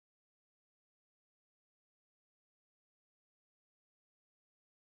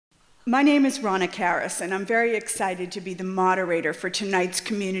My name is Ronna Karras, and I'm very excited to be the moderator for tonight's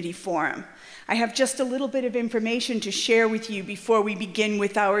community forum. I have just a little bit of information to share with you before we begin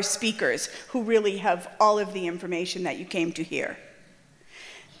with our speakers, who really have all of the information that you came to hear.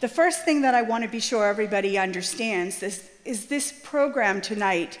 The first thing that I want to be sure everybody understands is this program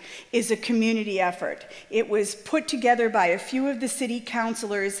tonight is a community effort. It was put together by a few of the city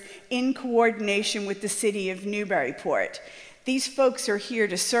councilors in coordination with the city of Newburyport. These folks are here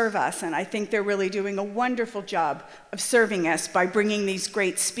to serve us, and I think they're really doing a wonderful job of serving us by bringing these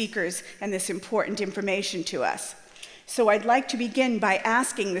great speakers and this important information to us. So I'd like to begin by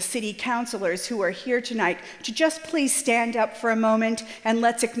asking the city councilors who are here tonight to just please stand up for a moment, and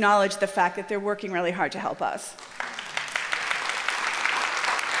let's acknowledge the fact that they're working really hard to help us.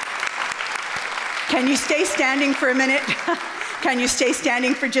 Can you stay standing for a minute? Can you stay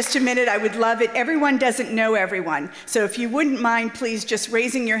standing for just a minute? I would love it. Everyone doesn't know everyone. So if you wouldn't mind, please just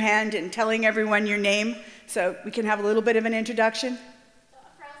raising your hand and telling everyone your name so we can have a little bit of an introduction.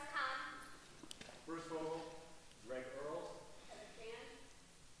 Bruce Vogel, Greg Earls,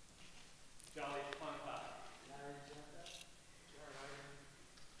 Jolly Funpot,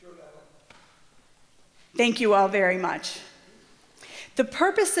 Thank you all very much. The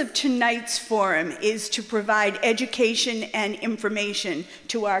purpose of tonight's forum is to provide education and information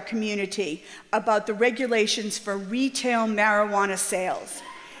to our community about the regulations for retail marijuana sales.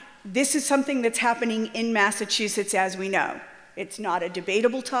 This is something that's happening in Massachusetts, as we know. It's not a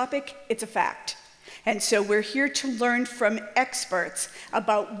debatable topic, it's a fact. And so we're here to learn from experts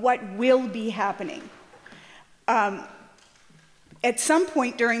about what will be happening. At some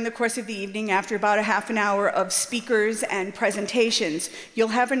point during the course of the evening, after about a half an hour of speakers and presentations, you'll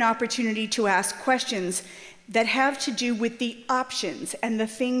have an opportunity to ask questions that have to do with the options and the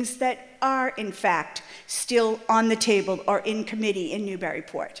things that are, in fact, still on the table or in committee in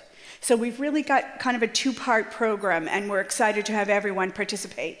Newburyport. So we've really got kind of a two-part program, and we're excited to have everyone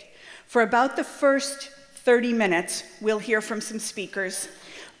participate. For about the first 30 minutes, we'll hear from some speakers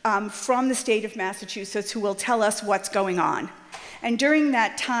from the state of Massachusetts who will tell us what's going on. And during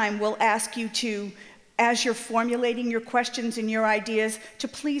that time, we'll ask you to, as you're formulating your questions and your ideas, to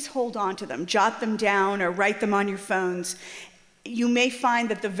please hold on to them, jot them down or write them on your phones. You may find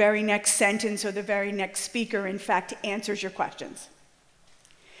that the very next sentence or the very next speaker, in fact, answers your questions.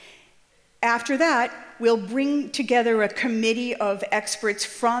 After that, we'll bring together a committee of experts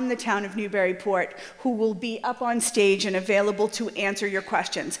from the town of Newburyport who will be up on stage and available to answer your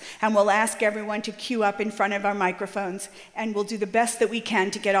questions. And we'll ask everyone to queue up in front of our microphones, and we'll do the best that we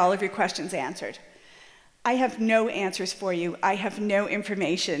can to get all of your questions answered. I have no answers for you. I have no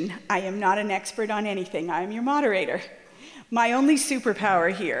information. I am not an expert on anything. I am your moderator. My only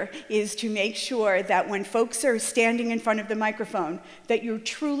superpower here is to make sure that when folks are standing in front of the microphone, that you're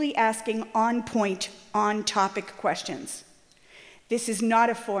truly asking on-point, on-topic questions. This is not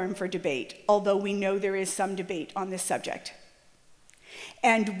a forum for debate, although we know there is some debate on this subject.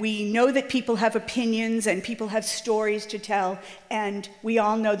 And we know that people have opinions and people have stories to tell, and we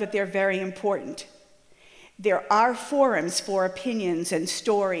all know that they're very important. There are forums for opinions and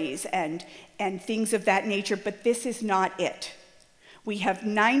stories and things of that nature, but this is not it. We have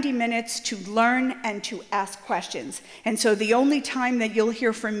 90 minutes to learn and to ask questions. And so the only time that you'll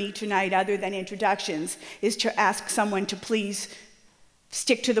hear from me tonight, other than introductions, is to ask someone to please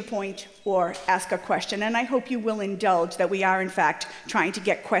stick to the point or ask a question. And I hope you will indulge that we are, in fact, trying to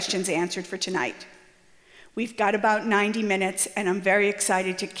get questions answered for tonight. We've got about 90 minutes, and I'm very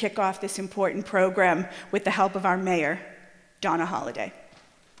excited to kick off this important program with the help of our mayor, Donna Holliday.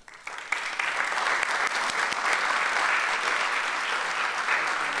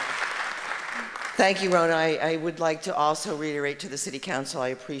 Thank you, Ronna. I would like to also reiterate to the City Council, I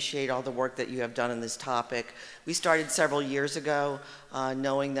appreciate all the work that you have done on this topic. We started several years ago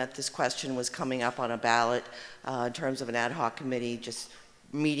knowing that this question was coming up on a ballot in terms of an ad hoc committee, just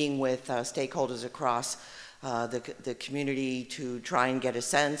meeting with stakeholders across the community to try and get a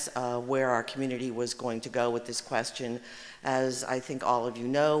sense of where our community was going to go with this question. As I think all of you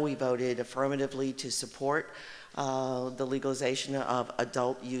know, we voted affirmatively to support the legalization of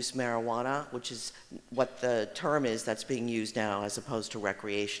adult use marijuana, which is what the term is that's being used now as opposed to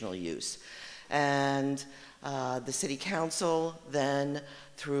recreational use. And the City Council then,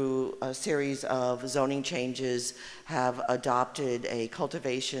 through a series of zoning changes, have adopted a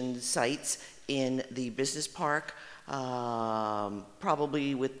cultivation sites in the business park.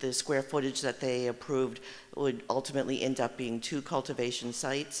 Probably with the square footage that they approved would ultimately end up being 2 cultivation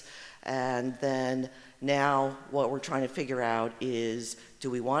sites. And then now what we're trying to figure out is Do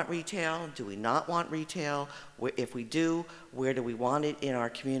we want retail? Do we not want retail? If we do, where do we want it in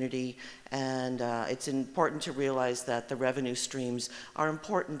our community? And it's important to realize that the revenue streams are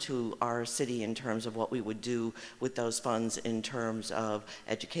important to our city in terms of what we would do with those funds in terms of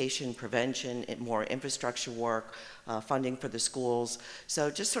education, prevention, more infrastructure work, funding for the schools. So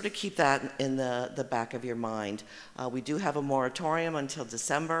just sort of keep that in the back of your mind. We do have a moratorium until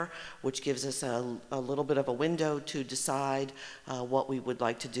December, which gives us a little bit of a window to decide what we would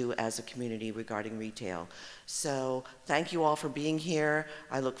like to do as a community regarding retail. So thank you all for being here.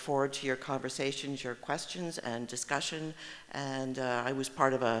 I look forward to your conversations, your questions and discussion. And I was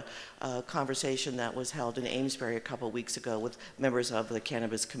part of a conversation that was held in Amesbury a couple of weeks ago with members of the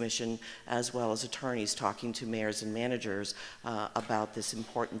Cannabis Commission, as well as attorneys talking to mayors and managers about this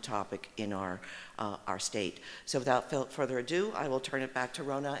important topic in our state. So without further ado, I will turn it back to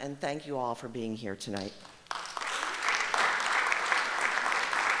Rona, and thank you all for being here tonight.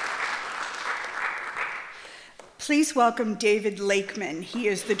 Please welcome David Lakeman. He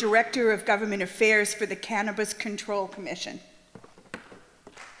is the Director of Government Affairs for the Cannabis Control Commission.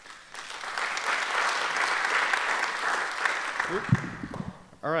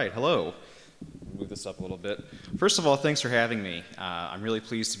 All right, hello. Move this up a little bit. First of all, thanks for having me. I'm really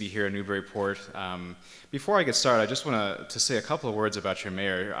pleased to be here in Newburyport. Before I get started, I just want to say a couple of words about your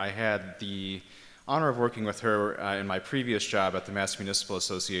mayor. I had the honor of working with her in my previous job at the Mass Municipal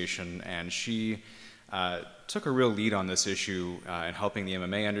Association, and she took a real lead on this issue in helping the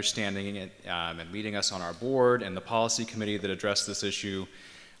MMA understanding it and leading us on our board and the policy committee that addressed this issue.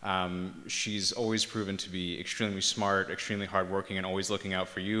 She's always proven to be extremely smart, extremely hardworking, and always looking out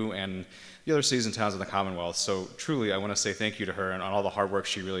for you and the other cities and towns in the Commonwealth. So truly, I want to say thank you to her and on all the hard work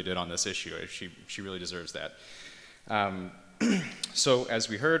she really did on this issue. She really deserves that. So as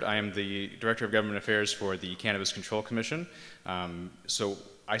we heard, I am the Director of Government Affairs for the Cannabis Control Commission. So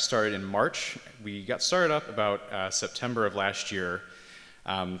I started in March. We got started up about September of last year.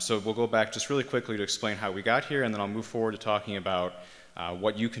 So we'll go back just really quickly to explain how we got here, and then I'll move forward to talking about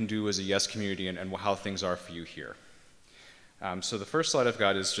what you can do as a YES community and how things are for you here. So the first slide I've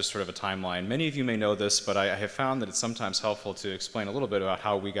got is just sort of a timeline. Many of you may know this, but I have found that it's sometimes helpful to explain a little bit about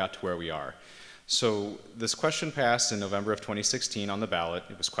how we got to where we are. So this question passed in November of 2016 on the ballot.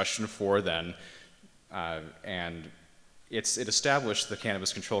 It was question 4 then, and it established the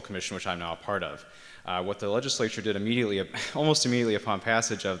Cannabis Control Commission, which I'm now a part of. What the legislature did immediately, almost immediately upon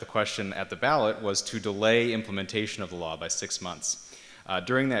passage of the question at the ballot, was to delay implementation of the law by 6 months.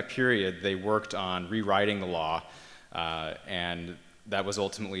 During that period, they worked on rewriting the law, and that was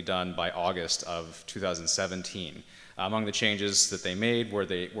ultimately done by August of 2017. Among the changes that they made were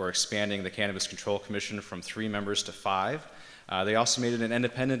they were expanding the Cannabis Control Commission from 3 members to 5. They also made it an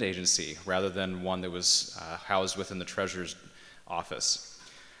independent agency rather than one that was housed within the Treasurer's office.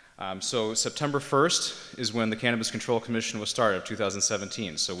 So September 1st is when the Cannabis Control Commission was started of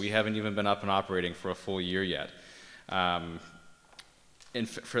 2017, so we haven't even been up and operating for a full year yet.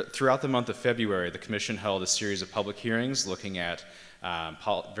 Throughout the month of February, the Commission held a series of public hearings looking at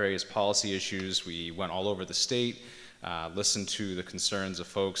various policy issues. We went all over the state, listened to the concerns of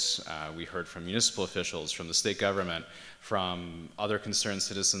folks. We heard from municipal officials, from the state government, from other concerned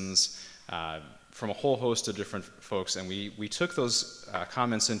citizens, from a whole host of different folks, and we took those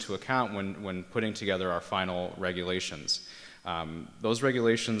comments into account when putting together our final regulations. Those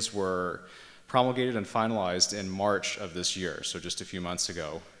regulations were promulgated and finalized in March of this year, so just a few months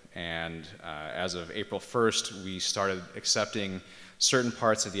ago. And as of April 1st, we started accepting certain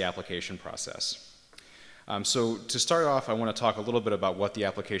parts of the application process. So to start off, I want to talk a little bit about what the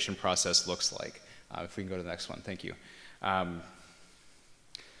application process looks like. If we can go to the next one, thank you.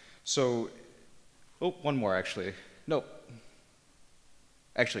 One more actually. Nope.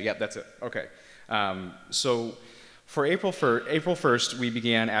 Actually, yeah, that's it. Okay. So for April 1st, we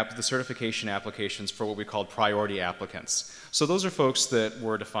began the certification applications for what we called priority applicants. So those are folks that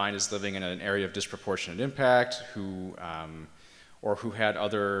were defined as living in an area of disproportionate impact, or who had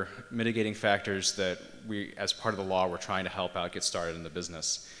other mitigating factors that we, as part of the law, were trying to help out get started in the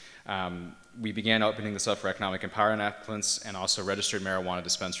business. We began opening this up for economic empowerment applicants and also registered marijuana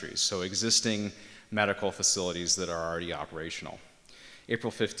dispensaries, so existing medical facilities that are already operational.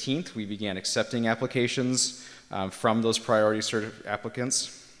 April 15th, we began accepting applications from those priority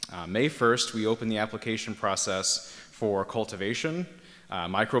applicants. May 1st, we opened the application process for cultivation,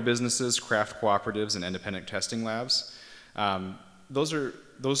 micro businesses, craft cooperatives, and independent testing labs.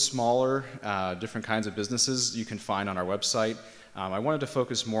 Those smaller, different kinds of businesses you can find on our website. I wanted to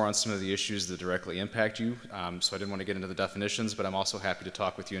focus more on some of the issues that directly impact you, so I didn't want to get into the definitions, but I'm also happy to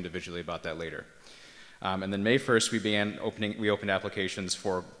talk with you individually about that later. And then May 1st, we opened applications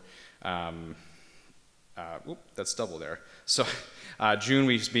for, that's double there. So June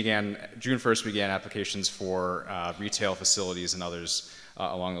 1st began applications for retail facilities and others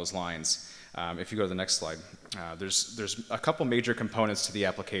along those lines. If you go to the next slide, there's a couple major components to the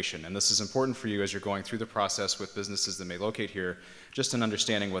application, and this is important for you as you're going through the process with businesses that may locate here, just in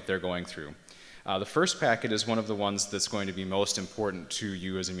understanding what they're going through. The first packet is one of the ones that's going to be most important to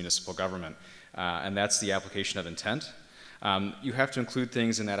you as a municipal government, and that's the application of intent. You have to include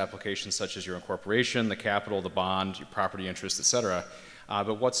things in that application such as your incorporation, the capital, the bond, your property interest, etc.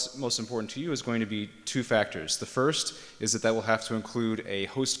 But what's most important to you is going to be two factors. The first is that will have to include a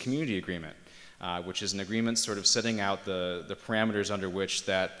host community agreement, which is an agreement sort of setting out the parameters under which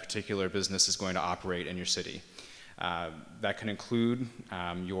that particular business is going to operate in your city. That can include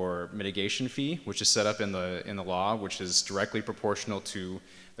your mitigation fee, which is set up in the law, which is directly proportional to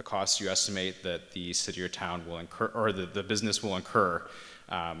the costs you estimate that the city or town will incur, or the business will incur,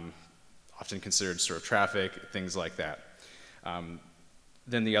 often considered sort of traffic, things like that.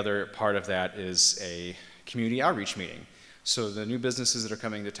 Then the other part of that is a community outreach meeting. So the new businesses that are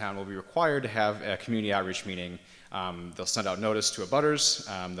coming to town will be required to have a community outreach meeting. They'll send out notice to abutters,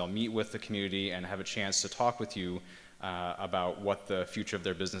 they'll meet with the community and have a chance to talk with you about what the future of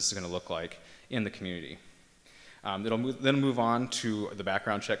their business is going to look like in the community. It'll then move on to the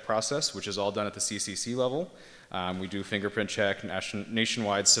background check process, which is all done at the CCC level. We do fingerprint check,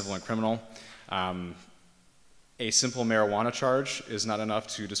 nationwide civil and criminal. A simple marijuana charge is not enough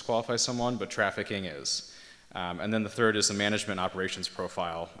to disqualify someone, but trafficking is. And then the third is the management operations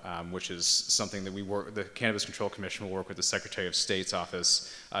profile, which is something that the Cannabis Control Commission will work with the Secretary of State's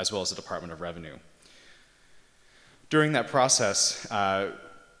office, as well as the Department of Revenue. During that process,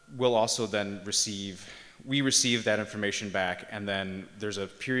 we'll also then receive that information back, and then there's a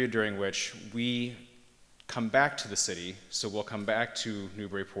period during which we come back to the city, so we'll come back to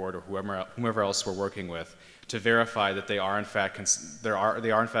Newburyport or whomever else we're working with to verify that they are in fact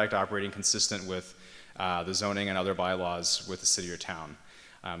operating consistent with the zoning and other bylaws with the city or town.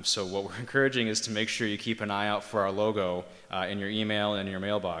 So what we're encouraging is to make sure you keep an eye out for our logo in your email and in your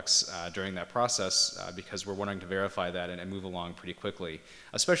mailbox during that process, because we're wanting to verify that and move along pretty quickly,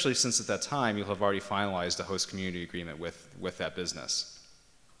 especially since at that time you'll have already finalized a host community agreement with that business.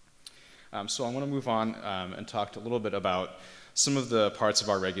 So I want to move on and talk a little bit about some of the parts of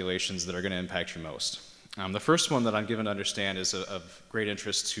our regulations that are going to impact you most. The first one that I'm given to understand is of great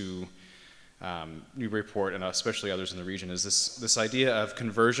interest to Newburyport and especially others in the region is this idea of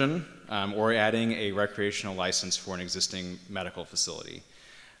conversion or adding a recreational license for an existing medical facility.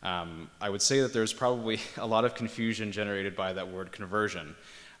 I would say that there's probably a lot of confusion generated by that word conversion.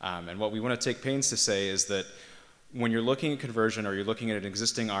 And what we want to take pains to say is that when you're looking at conversion or you're looking at an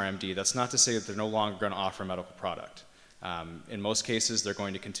existing RMD, that's not to say that they're no longer going to offer a medical product. In most cases, they're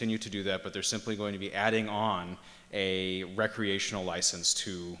going to continue to do that, but they're simply going to be adding on a recreational license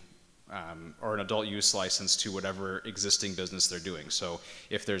to or an adult use license to whatever existing business they're doing. So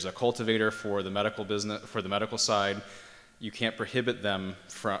if there's a cultivator for the medical business, for the medical side, you can't prohibit them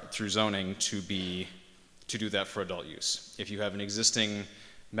through zoning to do that for adult use. If you have an existing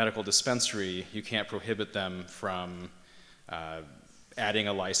medical dispensary, you can't prohibit them from adding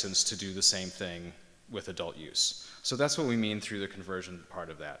a license to do the same thing with adult use. So that's what we mean through the conversion part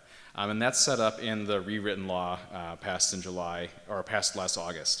of that. And that's set up in the rewritten law passed in July, or passed last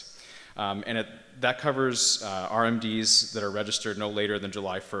August. And that covers RMDs that are registered no later than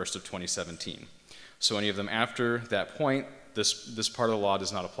July 1st of 2017. So any of them after that point, this part of the law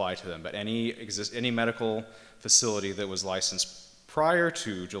does not apply to them. But any medical facility that was licensed prior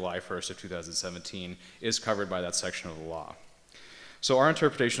to July 1st of 2017 is covered by that section of the law. So our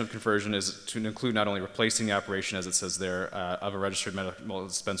interpretation of conversion is to include not only replacing the operation, as it says there, of a registered medical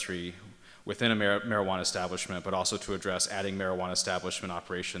dispensary within a marijuana establishment, but also to address adding marijuana establishment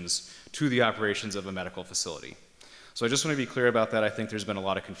operations to the operations of a medical facility. So I just want to be clear about that. I think there's been a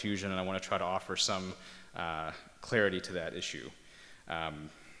lot of confusion, and I want to try to offer some clarity to that issue.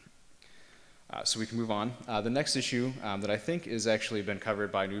 So we can move on. The next issue that I think is actually been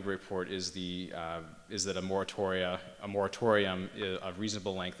covered by Newburyport is that a moratorium of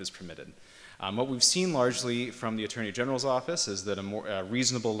reasonable length is permitted. What we've seen largely from the Attorney General's office is that a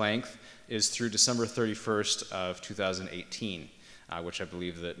reasonable length is through December 31st of 2018, which I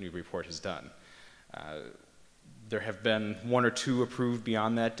believe that Newburyport has done. There have been one or two approved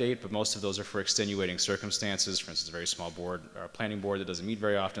beyond that date, but most of those are for extenuating circumstances. For instance, a very small board, or a planning board that doesn't meet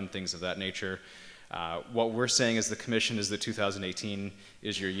very often, things of that nature. What we're saying as the commission is that 2018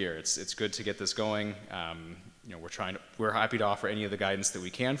 is your year. It's good to get this going. You know, we're happy to offer any of the guidance that we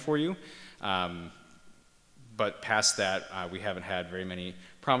can for you. but past that, we haven't had very many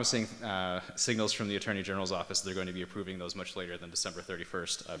promising signals from the Attorney General's office. They're going to be approving those much later than December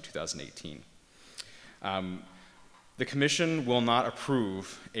 31st of 2018. The Commission will not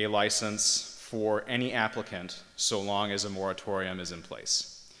approve a license for any applicant so long as a moratorium is in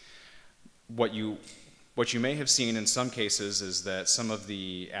place. What you may have seen in some cases is that some of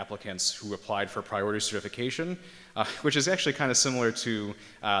the applicants who applied for priority certification, which is actually kind of similar to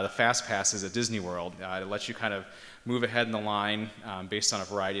the fast passes at Disney World, it lets you kind of move ahead in the line based on a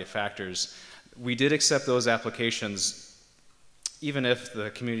variety of factors. We did accept those applications even if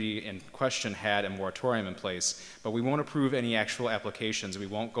the community in question had a moratorium in place, but we won't approve any actual applications. We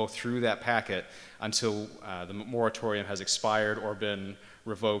won't go through that packet until the moratorium has expired or been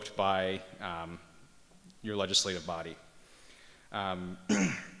revoked by your legislative body.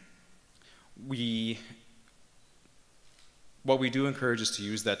 What we do encourage is to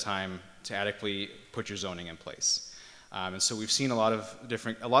use that time to adequately put your zoning in place. And so we've seen a lot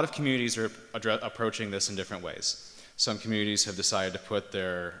of communities are approaching this in different ways. Some communities have decided to put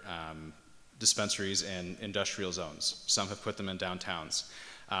their dispensaries in industrial zones. Some have put them in downtowns.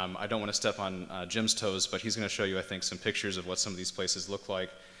 I don't want to step on Jim's toes, but he's going to show you, I think, some pictures of what some of these places look like.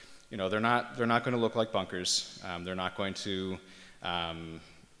 You know, they're not going to look like bunkers. They're not going to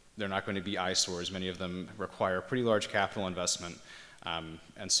be eyesores. Many of them require pretty large capital investment,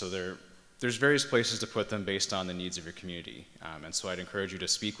 and so there's various places to put them based on the needs of your community. And so I'd encourage you to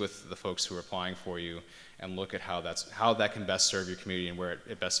speak with the folks who are applying for you and look at how that can best serve your community and where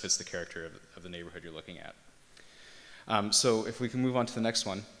it best fits the character of the neighborhood you're looking at. So if we can move on to the next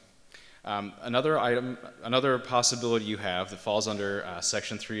one. Another possibility you have that falls under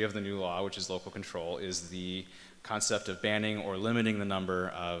Section 3 of the new law, which is local control, is the concept of banning or limiting the number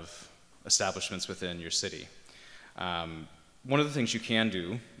of establishments within your city. One of the things you can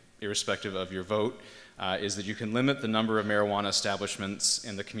do, irrespective of your vote, is that you can limit the number of marijuana establishments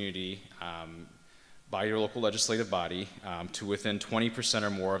in the community by your local legislative body to within 20% or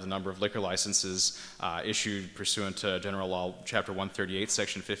more of the number of liquor licenses issued pursuant to General Law, Chapter 138,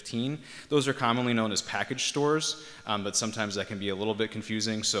 Section 15. Those are commonly known as package stores, but sometimes that can be a little bit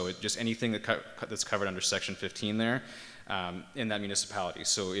confusing, so just anything that's covered under Section 15 there in that municipality.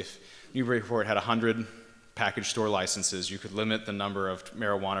 So if Newburyport had 100 package store licenses, you could limit the number of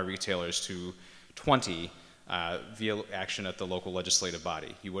marijuana retailers to 20 via action at the local legislative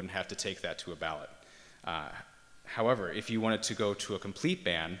body. You wouldn't have to take that to a ballot. However, if you wanted to go to a complete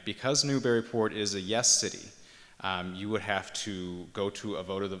ban, because Newburyport is a yes city, you would have to go to a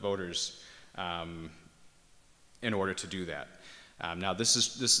vote of the voters in order to do that. Now, there's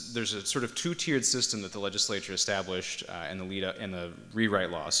a sort of two-tiered system that the legislature established in the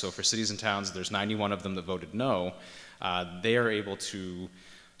rewrite law. So for cities and towns, there's 91 of them that voted no. They are able to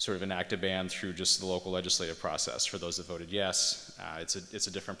sort of enact a ban through just the local legislative process. For those that voted yes, it's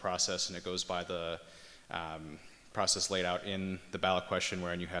a different process, and it goes by the process laid out in the ballot question,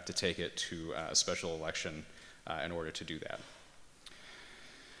 wherein you have to take it to a special election in order to do that.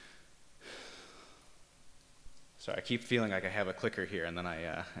 Sorry, I keep feeling like I have a clicker here, and then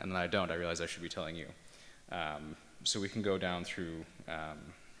I don't. I realize I should be telling you. So we can go down through.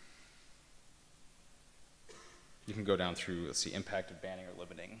 You can go down through. Let's see, impact of banning or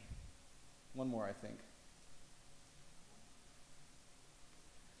limiting. One more, I think.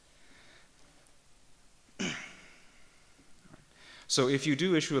 So if you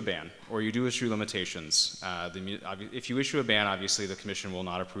do issue a ban, or you do issue limitations, if you issue a ban, obviously the Commission will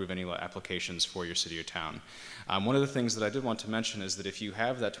not approve any applications for your city or town. One of the things that I did want to mention is that if you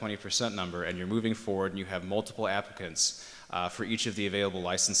have that 20% number and you're moving forward and you have multiple applicants for each of the available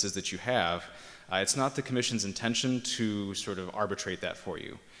licenses that you have, it's not the Commission's intention to sort of arbitrate that for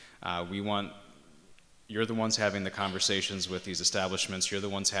you. You're the ones having the conversations with these establishments, you're the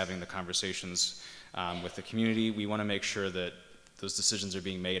ones having the conversations with the community. We want to make sure that those decisions are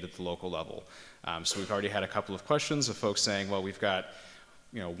being made at the local level. So we've already had a couple of questions of folks saying, well, we've got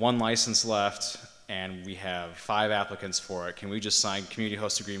one license left and we have 5 applicants for it. Can we just sign community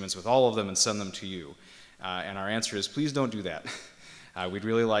host agreements with all of them and send them to you? And our answer is, please don't do that. We'd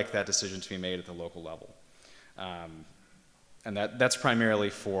really like that decision to be made at the local level. And that's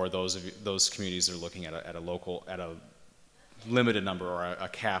primarily for those communities that are looking at a limited number or a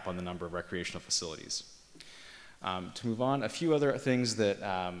cap on the number of recreational facilities. To move on, a few other things that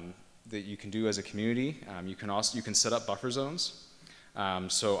you can do as a community. You can set up buffer zones.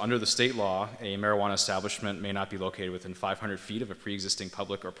 So under the state law, a marijuana establishment may not be located within 500 feet of a pre-existing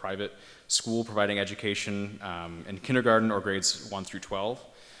public or private school providing education in kindergarten or grades 1 through 12.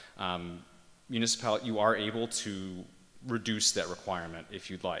 You are able to reduce that requirement if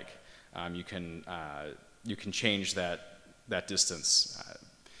you'd like. You can you can change that distance.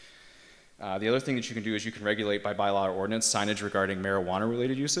 The other thing that you can do is you can regulate by bylaw or ordinance signage regarding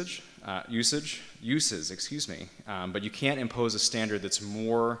marijuana-related uses, excuse me. But you can't impose a standard that's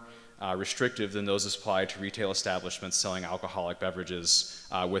more restrictive than those applied to retail establishments selling alcoholic beverages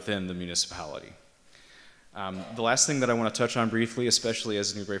within the municipality. The last thing that I want to touch on briefly, especially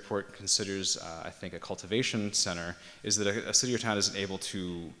as Newburyport considers, I think, a cultivation center, is that a city or town isn't able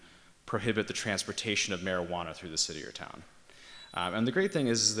to prohibit the transportation of marijuana through the city or town. And the great thing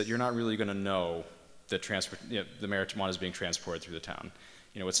is that you're not really going to know that the marijuana is being transported through the town.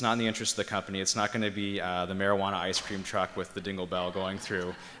 You know, it's not in the interest of the company. It's not going to be the marijuana ice cream truck with the dingle bell going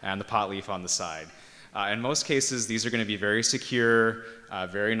through and the pot leaf on the side. In most cases, these are going to be very secure,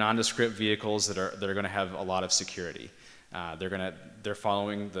 very nondescript vehicles that are going to have a lot of security. They're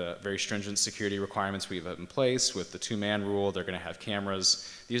following the very stringent security requirements we have in place with the two-man rule. They're going to have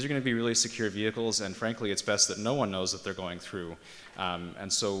cameras. These are going to be really secure vehicles, and frankly, it's best that no one knows that they're going through.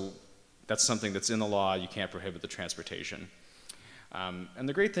 And so that's something that's in the law. You can't prohibit the transportation. And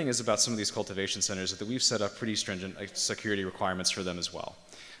the great thing is about some of these cultivation centers is that we've set up pretty stringent security requirements for them as well.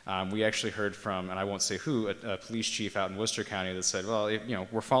 We actually heard from, and I won't say who, a police chief out in Worcester County that said, well, you know,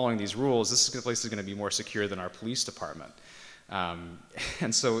 we're following these rules. This place is going to be more secure than our police department.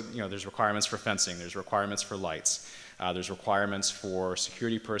 And so, you know, there's requirements for fencing, there's requirements for lights, there's requirements for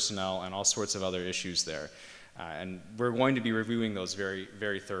security personnel and all sorts of other issues there. And we're going to be reviewing those very,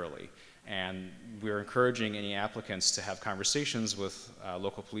 very thoroughly. And we're encouraging any applicants to have conversations with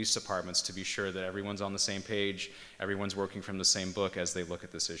local police departments to be sure that everyone's on the same page, everyone's working from the same book as they look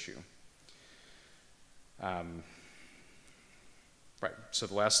at this issue. Right, so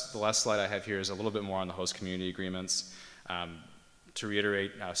the last slide I have here is a little bit more on the host community agreements. To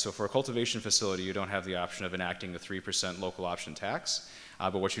reiterate, so for a cultivation facility, you don't have the option of enacting the 3% local option tax,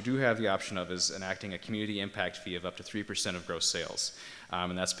 but what you do have the option of is enacting a community impact fee of up to 3% of gross sales,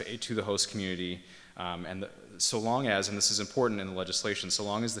 and that's paid to the host community, so long as, and this is important in the legislation, so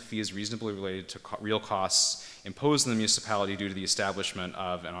long as the fee is reasonably related to real costs imposed in the municipality due to the establishment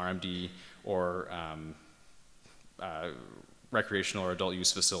of an RMD or recreational or adult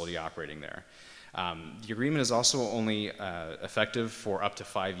use facility operating there. The agreement is also only effective for up to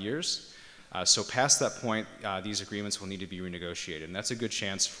 5 years. So past that point, these agreements will need to be renegotiated. And that's a good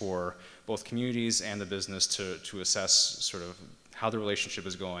chance for both communities and the business to assess sort of how the relationship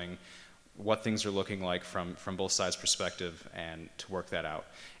is going, what things are looking like from both sides' perspective, and to work that out.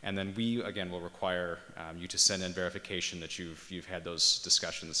 And then we, again, will require you to send in verification that you've had those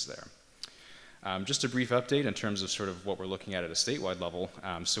discussions there. Just a brief update in terms of sort of what we're looking at a statewide level.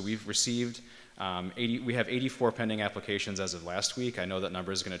 So we've received we have 84 pending applications as of last week. I know that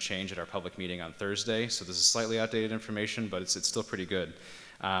number is going to change at our public meeting on Thursday, so this is slightly outdated information, but it's still pretty good.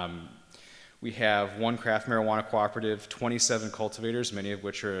 We have 1 craft marijuana cooperative, 27 cultivators, many of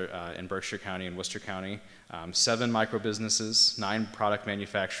which are in Berkshire County and Worcester County, 7 micro businesses, 9 product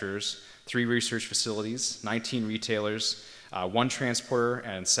manufacturers, 3 research facilities, 19 retailers, 1 transporter,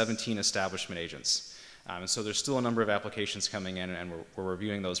 and 17 establishment agents. And so there's still a number of applications coming in, and we're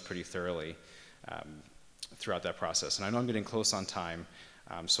reviewing those pretty thoroughly throughout that process. And I know I'm getting close on time,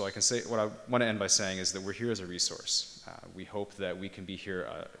 so I can say what I want to end by saying is that we're here as a resource. We hope that we can be here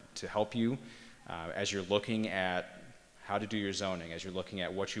to help you as you're looking at how to do your zoning, as you're looking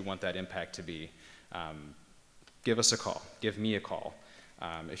at what you want that impact to be. Give us a call. Give me a call.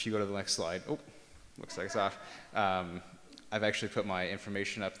 If you go to the next slide, oh, looks like it's off. I've actually put my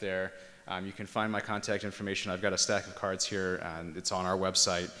information up there. You can find my contact information. I've got a stack of cards here, and it's on our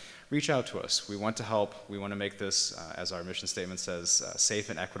website. Reach out to us. We want to help. We want to make this, as our mission statement says, safe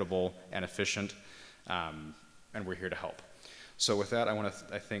and equitable and efficient, and we're here to help. So with that, I want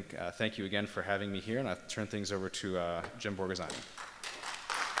to thank you again for having me here, and I'll turn things over to Jim Borghesani.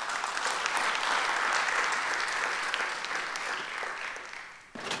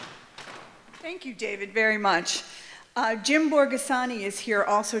 Thank you, David, very much. Jim Borghesani is here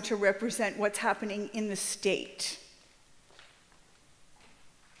also to represent what's happening in the state.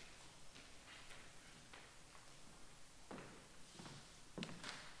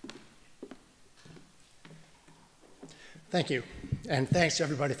 Thank you, and thanks to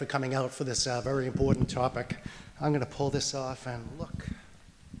everybody for coming out for this very important topic. I'm going to pull this off and look.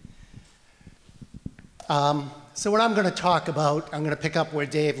 So what I'm going to talk about, I'm going to pick up where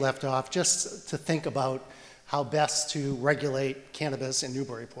Dave left off, just to think about how best to regulate cannabis in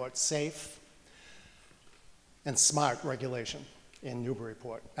Newburyport, safe and smart regulation in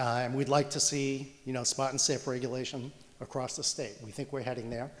Newburyport. And we'd like to see, smart and safe regulation across the state. We think we're heading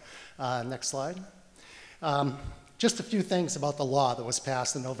there. Next slide. Just a few things about the law that was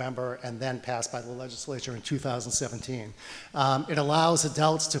passed in November and then passed by the legislature in 2017. It allows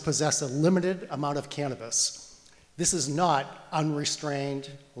adults to possess a limited amount of cannabis. This is not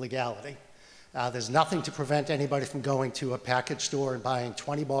unrestrained legality. There's nothing to prevent anybody from going to a package store and buying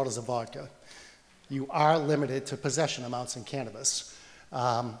 20 bottles of vodka. You are limited to possession amounts in cannabis.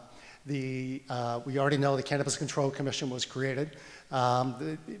 We already know the Cannabis Control Commission was created.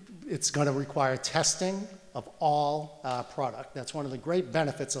 It's going to require testing of all product. That's one of the great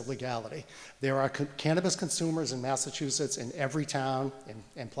benefits of legality. There are cannabis consumers in Massachusetts in every town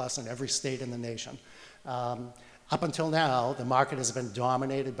and plus in every state in the nation. Up until now, the market has been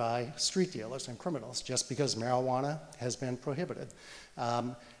dominated by street dealers and criminals just because marijuana has been prohibited.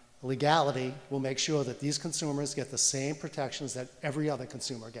 Legality will make sure that these consumers get the same protections that every other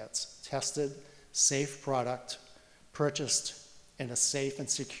consumer gets. Tested, safe product, purchased in a safe and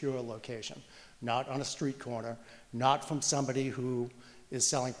secure location. Not on a street corner, not from somebody who is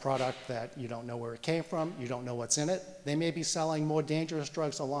selling product that you don't know where it came from, you don't know what's in it. They may be selling more dangerous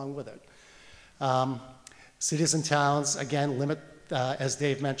drugs along with it. Cities and towns, again, limit, as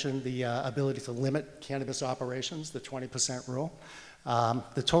Dave mentioned, the ability to limit cannabis operations, the 20% rule.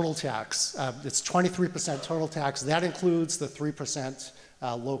 The total tax, it's 23% total tax. That includes the 3%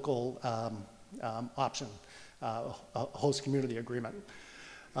 local option, host community agreement.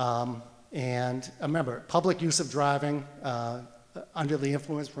 And remember, public use of driving under the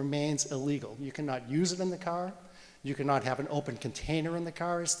influence remains illegal. You cannot use it in the car. You cannot have an open container in the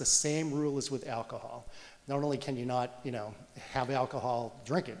car. It's the same rule as with alcohol. Not only can you not, have alcohol,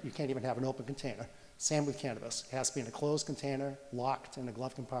 drink it, you can't even have an open container. Same with cannabis. It has to be in a closed container, locked in a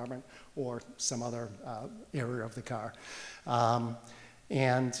glove compartment, or some other area of the car.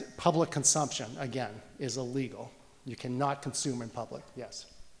 And public consumption, again, is illegal. You cannot consume in public. Yes?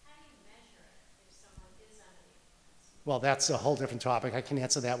 How do you measure it if someone is under the influence? Well, that's a whole different topic. I can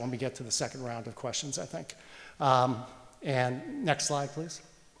answer that when we get to the second round of questions, I think. And next slide, please.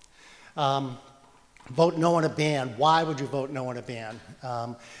 Vote no on a ban. Why would you vote no on a ban?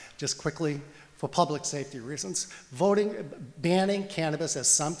 Just quickly, for public safety reasons. Banning cannabis, as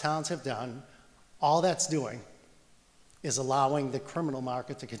some towns have done, all that's doing is allowing the criminal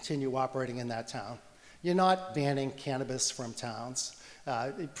market to continue operating in that town. You're not banning cannabis from towns.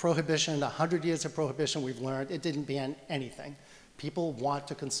 Prohibition, 100 years of prohibition, we've learned, it didn't ban anything. People want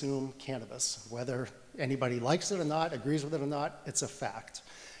to consume cannabis. Whether anybody likes it or not, agrees with it or not, it's a fact.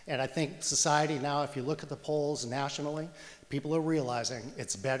 And I think society now, if you look at the polls nationally, people are realizing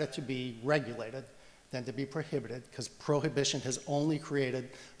it's better to be regulated than to be prohibited, because prohibition has only created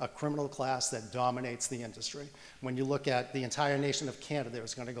a criminal class that dominates the industry. When you look at the entire nation of Canada,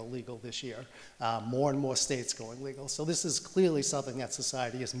 it's going to go legal this year. More and more states going legal. So this is clearly something that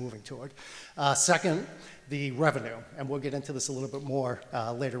society is moving toward. Second, the revenue, and we'll get into this a little bit more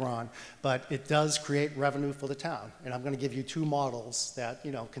later on, but it does create revenue for the town. And I'm going to give you two models that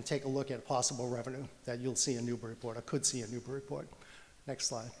can take a look at possible revenue that you'll see in Newburyport, or could see in Newburyport. Next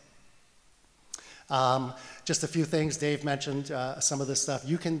slide. Just a few things. Dave mentioned some of this stuff.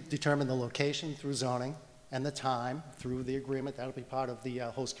 You can determine the location through zoning and the time through the agreement. That'll be part of the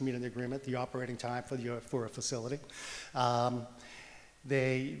host community agreement, the operating time for a facility.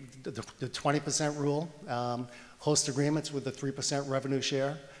 The 20% rule, host agreements with the 3% revenue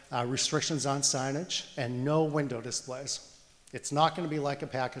share, restrictions on signage, and no window displays. It's not going to be like a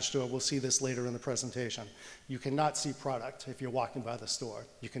package store. We'll see this later in the presentation. You cannot see product if you're walking by the store.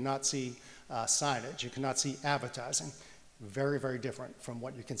 You cannot see signage. You cannot see advertising. Very, very different from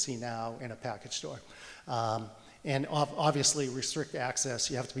what you can see now in a package store. And obviously restrict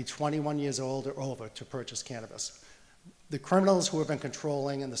access. You have to be 21 years old or over to purchase cannabis. The criminals who have been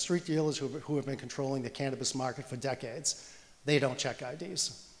controlling and the street dealers who have been controlling the cannabis market for decades, they don't check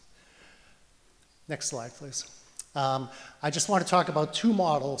IDs. Next slide, please. I just want to talk about two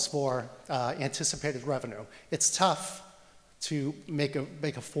models for anticipated revenue. It's tough to make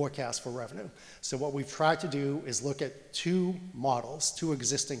a forecast for revenue. So what we've tried to do is look at two models, two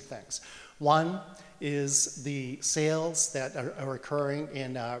existing things. One is the sales that are occurring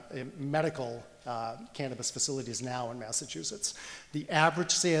in medical cannabis facilities now in Massachusetts. The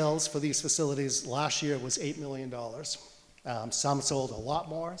average sales for these facilities last year was $8 million. Some sold a lot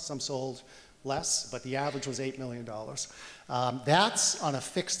more, some sold less, but the average was $8 million. That's on a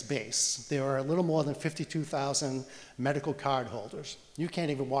fixed base. There are a little more than 52,000 medical card holders. You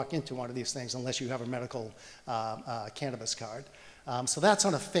can't even walk into one of these things unless you have a medical cannabis card. So that's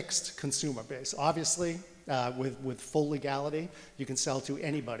on a fixed consumer base. Obviously, with full legality, you can sell to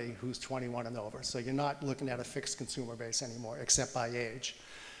anybody who's 21 and over. So you're not looking at a fixed consumer base anymore, except by age.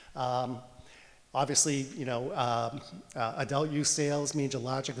 Obviously, adult use sales means a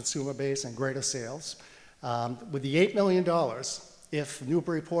larger consumer base and greater sales. With the $8 million, if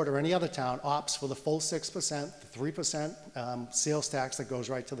Newburyport or any other town opts for the full 6%, the 3% sales tax that goes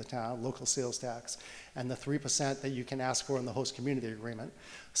right to the town, local sales tax, and the 3% that you can ask for in the host community agreement,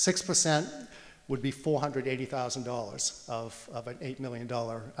 6% would be $480,000 of an $8 million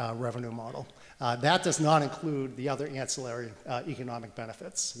revenue model. That does not include the other ancillary economic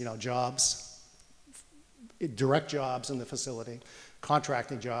benefits, jobs, direct jobs in the facility,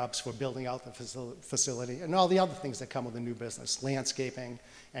 contracting jobs for building out the facility, and all the other things that come with a new business, landscaping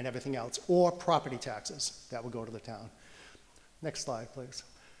and everything else, or property taxes that would go to the town. Next slide, please.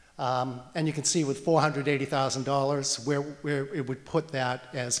 And you can see with $480,000 where it would put that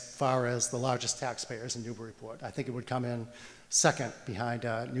as far as the largest taxpayers in Newburyport. I think it would come in second behind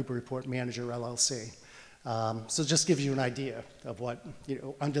Newburyport Manager LLC. So just gives you an idea of what,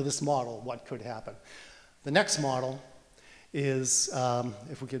 under this model, what could happen. The next model is,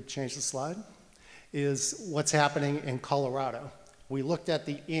 if we could change the slide, is what's happening in Colorado. We looked at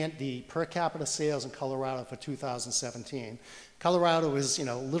the per capita sales in Colorado for 2017. Colorado is,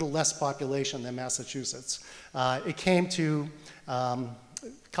 a little less population than Massachusetts. It came to,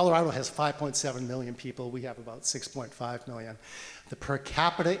 Colorado has 5.7 million people. We have about 6.5 million. The per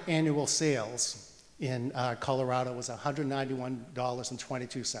capita annual sales in Colorado was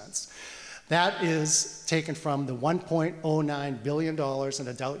 $191.22. That is taken from the $1.09 billion in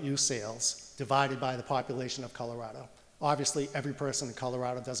adult use sales divided by the population of Colorado. Obviously, every person in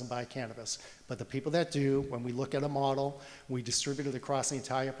Colorado doesn't buy cannabis, but the people that do, when we look at a model, we distribute it across the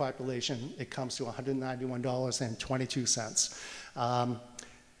entire population, it comes to $191.22.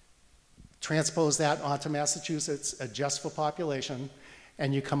 Transpose that onto Massachusetts, adjust for population,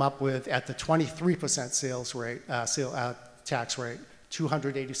 and you come up with, at the 23% sales rate, tax rate,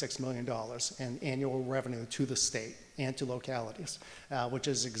 $286 million in annual revenue to the state and to localities, which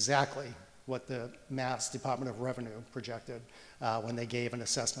is exactly what the Mass Department of Revenue projected when they gave an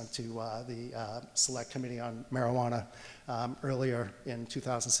assessment to the Select Committee on Marijuana earlier in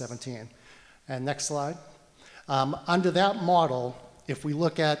 2017. And next slide. Under that model, if we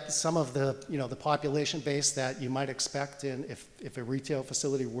look at some of the, the population base that you might expect if a retail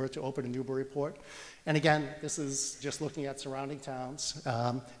facility were to open in Newburyport, and again, this is just looking at surrounding towns.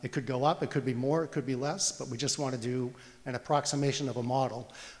 It could go up, it could be more, it could be less, but we just want to do an approximation of a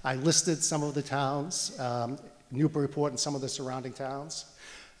model. I listed some of the towns, Newburyport and some of the surrounding towns,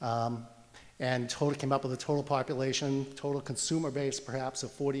 and came up with a total population, total consumer base perhaps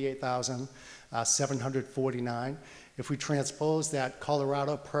of 48,749. If we transpose that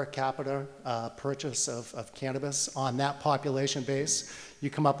Colorado per capita purchase of cannabis on that population base, you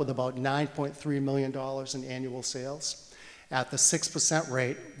come up with about $9.3 million in annual sales. At the 6%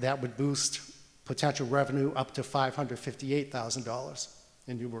 rate, that would boost potential revenue up to $558,000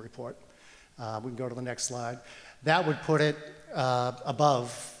 in Newburyport. We can go to the next slide. That would put it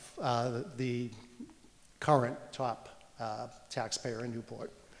above the current top taxpayer in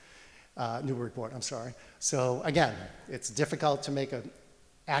Newburyport, I'm sorry. So again, it's difficult to make an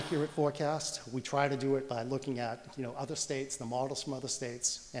accurate forecast. We try to do it by looking at other states, the models from other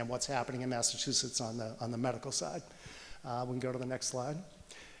states, and what's happening in Massachusetts on the medical side. We can go to the next slide.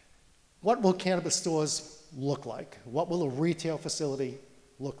 What will cannabis stores look like? What will a retail facility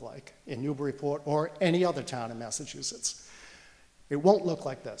look like in Newburyport or any other town in Massachusetts? It won't look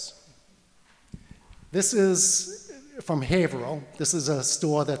like this. This is from Haverhill. This is a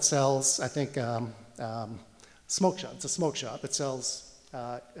store that sells, I think, smoke shop. It's a smoke shop. It sells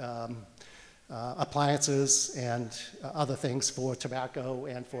appliances and other things for tobacco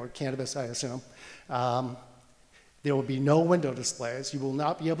and for cannabis, I assume. There will be no window displays. You will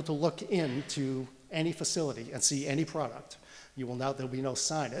not be able to look into any facility and see any product. There'll be no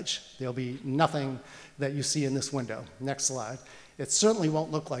signage. There'll be nothing that you see in this window. Next slide. It certainly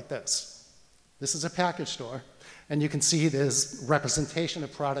won't look like this. This is a package store, and you can see there's representation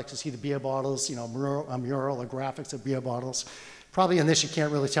of products. You see the beer bottles, a mural or graphics of beer bottles. Probably in this you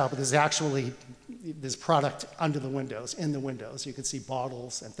can't really tell, but there's product under the windows, in the windows. You can see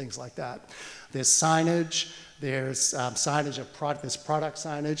bottles and things like that. There's signage. There's signage of product. There's product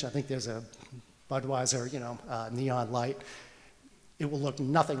signage. I think there's a Budweiser, neon light. It will look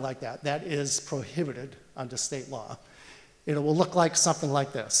nothing like that. That is prohibited under state law. It will look like something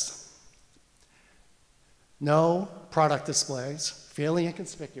like this. No product displays, fairly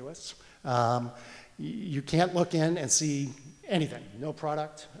inconspicuous. You can't look in and see anything, no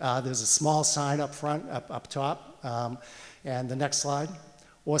product. There's a small sign up front, up top, and the next slide,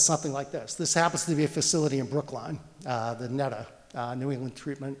 or something like this. This happens to be a facility in Brookline, the Netta New England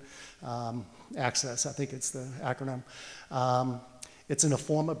Treatment Access, I think it's the acronym. It's in a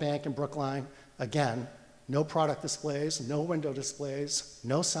former bank in Brookline. Again, no product displays, no window displays,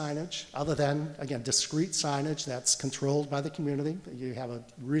 no signage, other than, again, discrete signage that's controlled by the community. You have a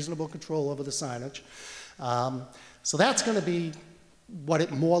reasonable control over the signage. So that's going to be what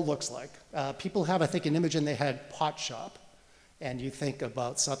it more looks like. People have, I think, an image in their head, pot shop. And you think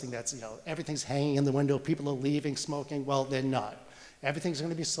about something that's, you know, everything's hanging in the window, people are leaving, smoking. Well, they're not. Everything's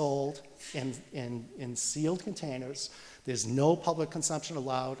going to be sold in sealed containers. There's no public consumption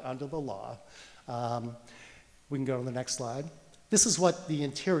allowed under the law. We can go to the next slide. This is what the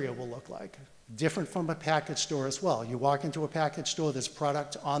interior will look like. Different from a package store as well. You walk into a package store, there's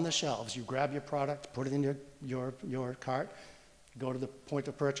product on the shelves. You grab your product, put it in your cart, go to the point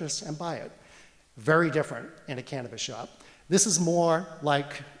of purchase and buy it. Very different in a cannabis shop. This is more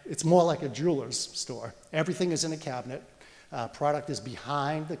like, it's more like a jeweler's store. Everything is in a cabinet. Product is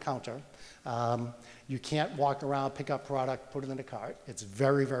behind the counter. You can't walk around, pick up product, put it in a cart. It's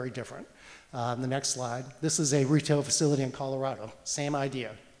very, very different. The next slide. This is a retail facility in Colorado. Same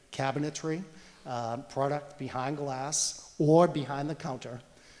idea. Cabinetry, product behind glass or behind the counter.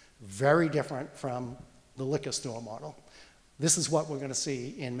 Very different from the liquor store model. This is what we're going to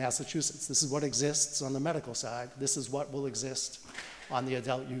see in Massachusetts. This is what exists on the medical side. This is what will exist on the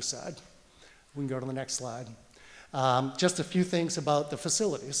adult use side. We can go to the next slide. Just a few things about the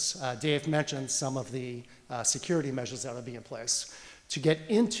facilities. Dave mentioned some of the security measures that will be in place. To get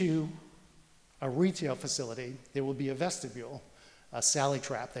into a retail facility, there will be a vestibule, a Sally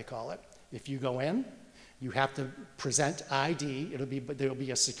trap they call it. If you go in, you have to present ID. There will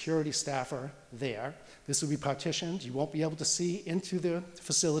be a security staffer there. This will be partitioned. You won't be able to see into the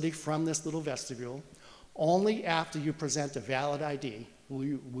facility from this little vestibule. Only after you present a valid ID will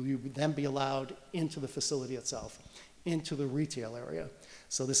you then be allowed into the facility itself, into the retail area.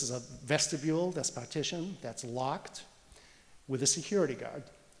 So this is a vestibule that's partitioned, that's locked with a security guard.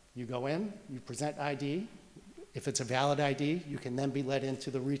 You go in, you present ID. If it's a valid ID, you can then be led into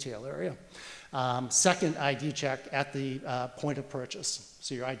the retail area. Second ID check at the point of purchase.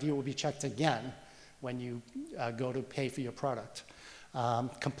 So your ID will be checked again when you go to pay for your product.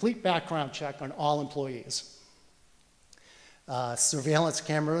 Complete background check on all employees. Surveillance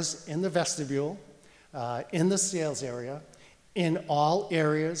cameras in the vestibule, in the sales area, in all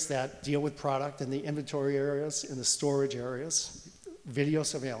areas that deal with product, in the inventory areas, in the storage areas. Video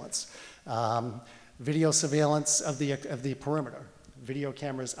surveillance. Video surveillance of the perimeter. Video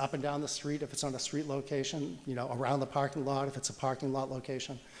cameras up and down the street if it's on a street location, you know, around the parking lot if it's a parking lot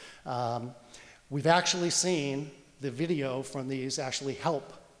location. We've actually seen the video from these actually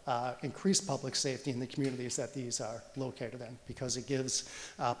help increase public safety in the communities that these are located in, because it gives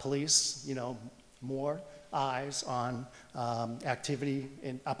police, you know, more eyes on activity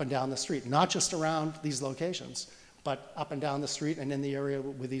up and down the street, not just around these locations, but up and down the street and in the area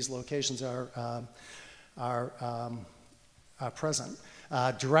where these locations are present.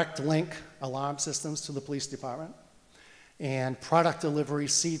 Direct link alarm systems to the police department, and product delivery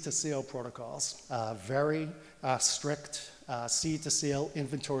seed-to-sale protocols. Very strict seed-to-sale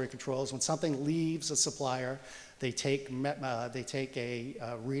inventory controls. When something leaves a supplier, they take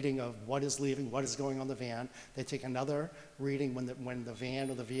a reading of what is leaving, what is going on the van. They take another reading when the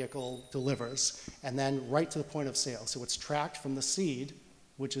van or the vehicle delivers, and then right to the point of sale. So it's tracked from the seed,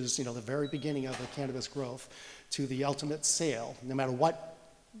 which is, you know, the very beginning of the cannabis growth, to the ultimate sale, no matter what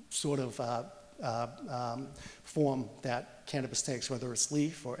sort of form that cannabis takes, whether it's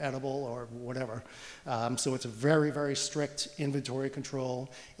leaf or edible or whatever. So it's a very, very strict inventory control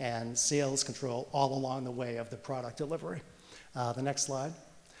and sales control all along the way of the product delivery. The next slide.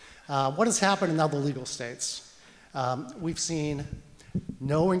 What has happened in other legal states? We've seen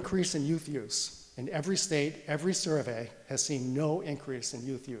no increase in youth use. In every state, every survey has seen no increase in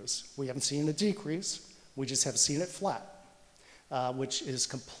youth use. We haven't seen a decrease, we just have seen it flat. Which is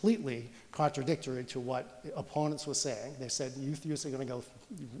completely contradictory to what opponents were saying. They said youth use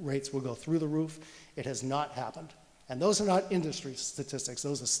rates will go through the roof. It has not happened. And those are not industry statistics.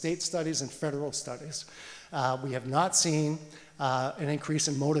 Those are state studies and federal studies. We have not seen an increase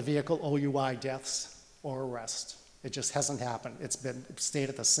in motor vehicle OUI deaths or arrest. It just hasn't happened. It's stayed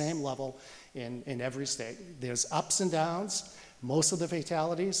at the same level in every state. There's ups and downs. Most of the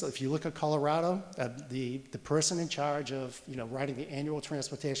fatalities, if you look at Colorado, the person in charge of, you know, writing the annual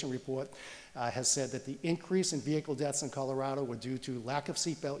transportation report has said that the increase in vehicle deaths in Colorado were due to lack of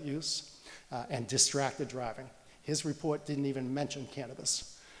seatbelt use and distracted driving. His report didn't even mention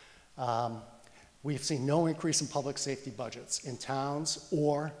cannabis. We've seen no increase in public safety budgets in towns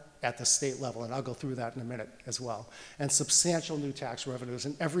or at the state level, and I'll go through that in a minute as well. And substantial new tax revenues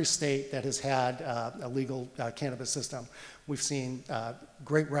in every state that has had a legal cannabis system. We've seen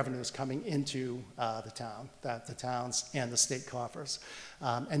great revenues coming into the towns and the state coffers.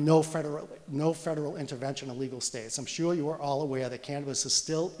 And no federal intervention in legal states. I'm sure you are all aware that cannabis is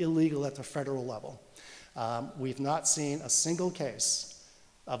still illegal at the federal level. We've not seen a single case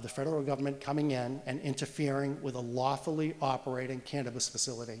of the federal government coming in and interfering with a lawfully operating cannabis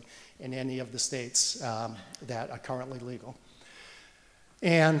facility in any of the states that are currently legal.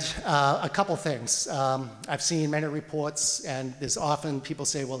 And a couple things. I've seen many reports, and there's often people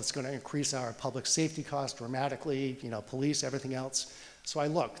say, well, it's going to increase our public safety costs dramatically, you know, police, everything else. So I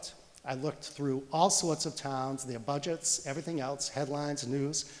looked through all sorts of towns, their budgets, everything else, headlines,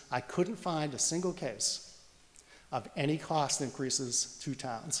 news. I couldn't find a single case of any cost increases to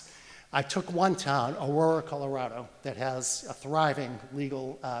towns. I took one town, Aurora, Colorado, that has a thriving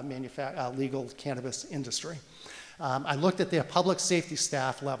legal cannabis industry. I looked at their public safety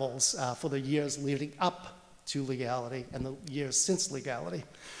staff levels for the years leading up to legality and the years since legality.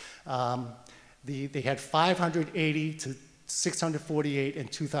 They had 580 to 648 in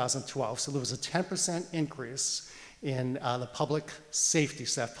 2012, so there was a 10% increase in the public safety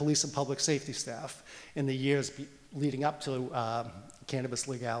staff, police and public safety staff, in the years leading up to cannabis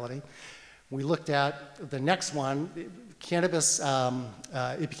legality. We looked at the next one. Cannabis,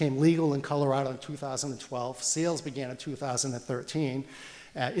 it became legal in Colorado in 2012. Sales began in 2013.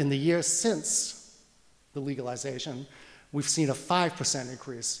 In the years since the legalization, we've seen a 5%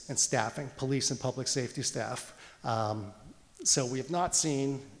 increase in staffing, police and public safety staff. So we have not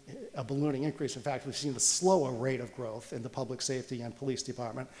seen a ballooning increase. In fact, we've seen a slower rate of growth in the public safety and police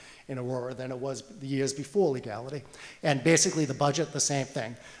department in Aurora than it was the years before legality. And basically the budget, the same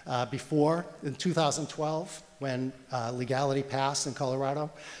thing. Before, in 2012, when legality passed in Colorado,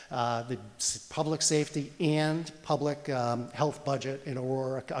 the public safety and public health budget in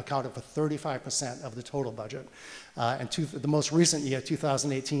Aurora accounted for 35% of the total budget. And the most recent year,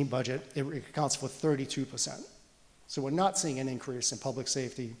 2018 budget, it accounts for 32%. So we're not seeing an increase in public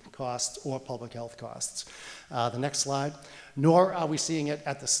safety costs or public health costs. The next slide. Nor are we seeing it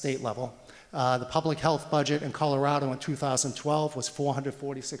at the state level. The public health budget in Colorado in 2012 was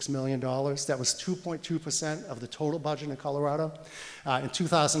 $446 million. That was 2.2% of the total budget in Colorado. In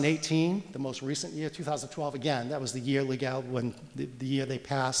 2018, the most recent year, 2012, again, that was the year when the year they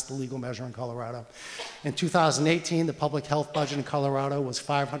passed the legal measure in Colorado. In 2018, the public health budget in Colorado was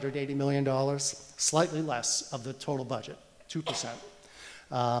 $580 million, slightly less of the total budget,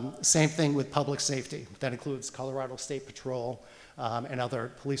 2%. Same thing with public safety. That includes Colorado State Patrol, and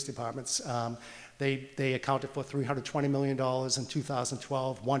other police departments. They accounted for $320 million in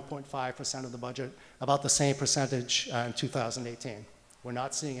 2012, 1.5% of the budget, about the same percentage in 2018. We're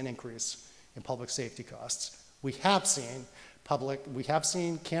not seeing an increase in public safety costs. We have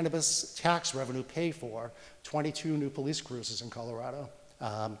seen cannabis tax revenue pay for 22 new police cruisers in Colorado,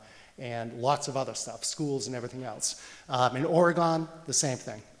 and lots of other stuff, schools and everything else. In Oregon, the same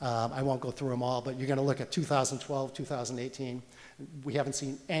thing. I won't go through them all, but you're going to look at 2012, 2018. We haven't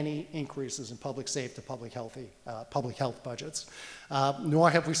seen any increases in public safety, public health budgets. Nor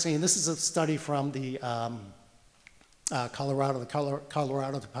have we seen, this is a study from the Colorado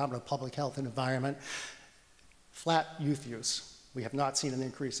Department of Public Health and Environment, flat youth use. We have not seen an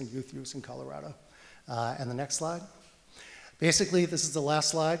increase in youth use in Colorado. And the next slide. Basically, this is the last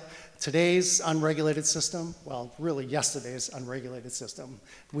slide. Today's unregulated system, well, really yesterday's unregulated system,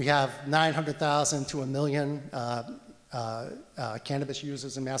 we have 900,000 to 1 million cannabis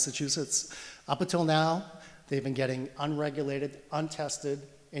users in Massachusetts. Up until now, they've been getting unregulated, untested,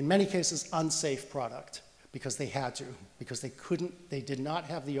 in many cases unsafe product because they had to, because they did not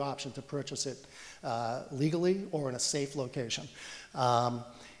have the option to purchase it legally or in a safe location.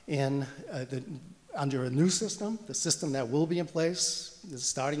 Under a new system, the system that will be in place,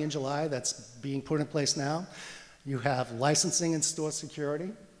 starting in July, that's being put in place now, you have licensing and store security,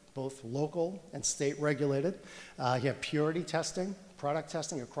 both local and state regulated. You have purity testing, product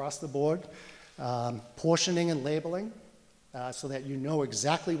testing across the board, portioning and labeling, so that you know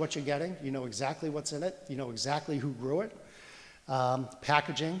exactly what you're getting, you know exactly what's in it, you know exactly who grew it.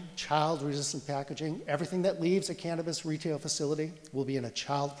 Packaging, child-resistant packaging. Everything that leaves a cannabis retail facility will be in a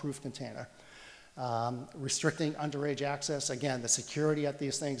child-proof container. Restricting underage access. Again, the security at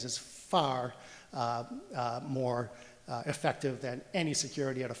these things is far more effective than any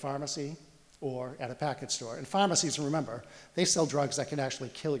security at a pharmacy or at a package store. And pharmacies, remember, they sell drugs that can actually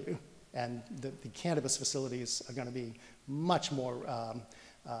kill you. And the cannabis facilities are going to be much more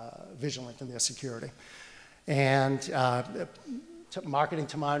vigilant in their security. And marketing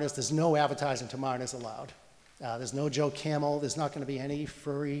to minors. There's no advertising to minors allowed. There's no Joe Camel. There's not going to be any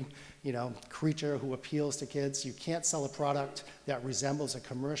furry, creature who appeals to kids. You can't sell a product that resembles a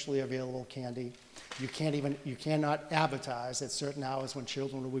commercially available candy. You cannot advertise at certain hours when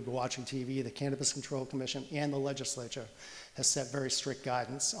children will be watching TV. The Cannabis Control Commission and the legislature has set very strict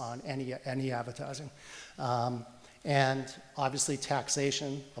guidance on any advertising. And obviously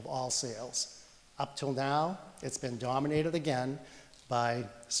taxation of all sales. Up till now, it's been dominated again by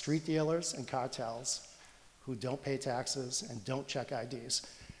street dealers and cartels who don't pay taxes and don't check IDs.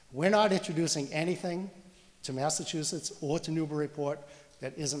 We're not introducing anything to Massachusetts or to Newburyport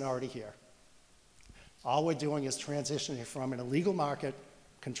that isn't already here. All we're doing is transitioning from an illegal market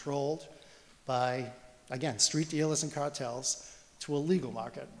controlled by, again, street dealers and cartels to a legal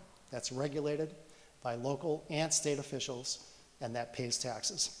market that's regulated by local and state officials and that pays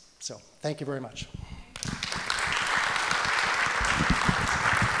taxes. So thank you very much.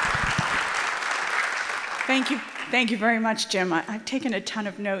 Thank you very much, Jim. I've taken a ton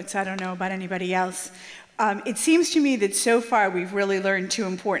of notes. I don't know about anybody else. It seems to me that so far we've really learned two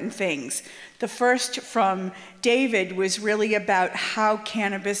important things. The first from David was really about how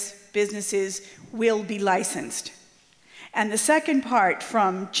cannabis businesses will be licensed. And the second part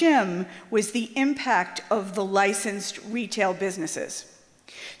from Jim was the impact of the licensed retail businesses.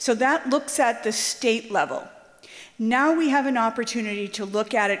 So that looks at the state level. Now we have an opportunity to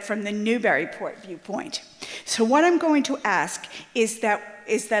look at it from the Newburyport viewpoint. So what I'm going to ask is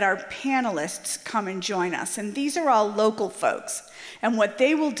that our panelists come and join us. And these are all local folks. And what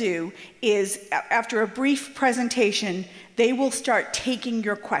they will do is, after a brief presentation, they will start taking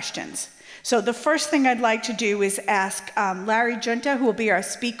your questions. So the first thing I'd like to do is ask Larry Junta, who will be our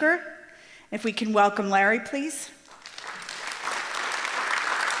speaker. If we can welcome Larry, please.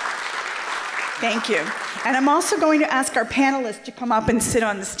 Thank you. And I'm also going to ask our panelists to come up and sit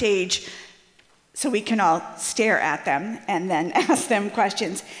on the stage so we can all stare at them and then ask them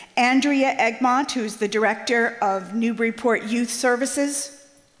questions. Andrea Egmont, who's the director of Newburyport Youth Services.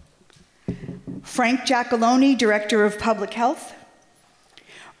 Frank Giacalone, director of Public Health.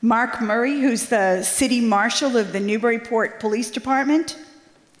 Mark Murray, who's the city marshal of the Newburyport Police Department.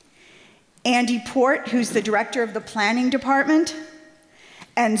 Andy Port, who's the director of the planning department.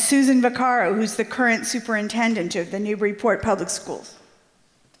 And Susan Vaccaro, who's the current superintendent of the Newburyport Public Schools.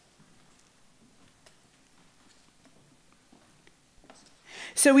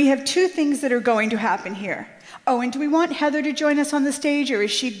 So we have two things that are going to happen here. Oh, and do we want Heather to join us on the stage, or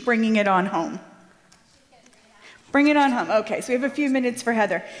is she bringing it on home? Bring it on home. Okay, so we have a few minutes for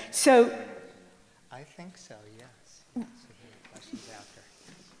Heather. So I think so, yes. So questions after.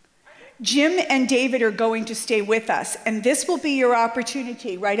 Jim and David are going to stay with us, and this will be your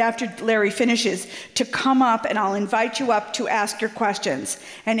opportunity right after Larry finishes to come up, and I'll invite you up to ask your questions.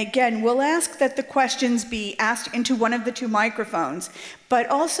 And again, we'll ask that the questions be asked into one of the two microphones, but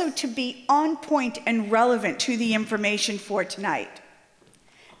also to be on point and relevant to the information for tonight.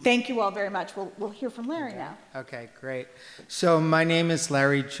 Thank you all very much. We'll hear from Larry now. Okay, great. So my name is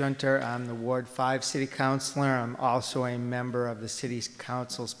Larry Junter. I'm the Ward 5 City Councilor. I'm also a member of the City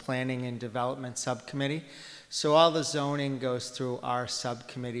Council's Planning and Development Subcommittee. So all the zoning goes through our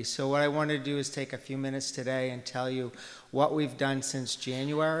subcommittee. So what I want to do is take a few minutes today and tell you what we've done since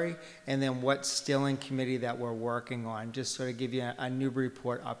January and then what's still in committee that we're working on, just sort of give you a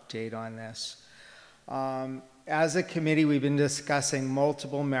Newburyport update on this. As a committee, we've been discussing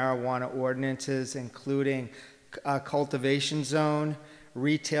multiple marijuana ordinances, including a cultivation zone,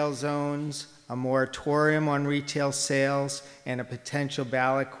 retail zones, a moratorium on retail sales, and a potential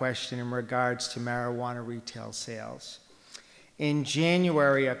ballot question in regards to marijuana retail sales. In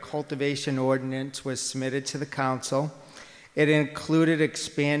January, a cultivation ordinance was submitted to the council. It included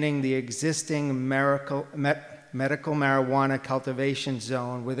expanding the existing medical marijuana cultivation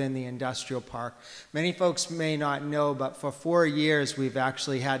zone within the industrial park. Many folks may not know, but for 4 years we've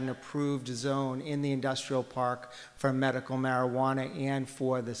actually had an approved zone in the industrial park for medical marijuana and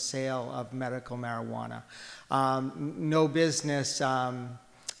for the sale of medical marijuana. No business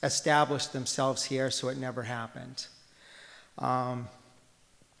established themselves here, so it never happened.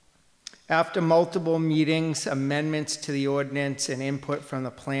 After multiple meetings, amendments to the ordinance, and input from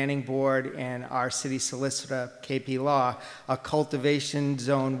the planning board and our city solicitor, KP Law, a cultivation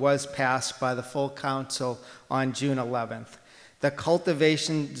zone was passed by the full council on June 11th. The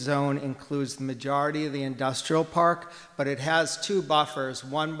cultivation zone includes the majority of the industrial park, but it has two buffers.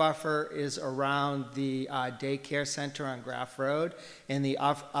 One buffer is around the daycare center on Graff Road, and the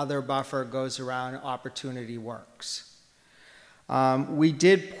other buffer goes around Opportunity Works. We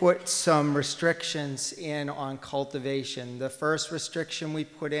did put some restrictions in on cultivation. The first restriction we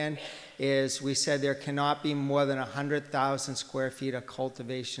put in is we said there cannot be more than 100,000 square feet of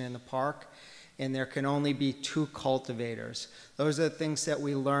cultivation in the park, and there can only be 2 cultivators. Those are the things that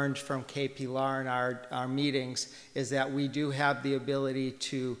we learned from KP Law in our meetings, is that we do have the ability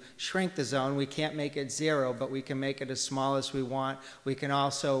to shrink the zone. We can't make it 0, but we can make it as small as we want. We can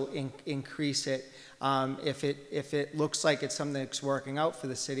also increase it. If it looks like it's something that's working out for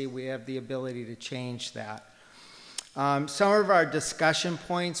the city, we have the ability to change that. Some of our discussion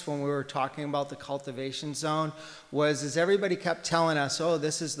points when we were talking about the cultivation zone was everybody kept telling us, oh,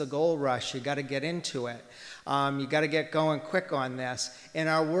 this is the gold rush, you got to get into it. You got to get going quick on this. And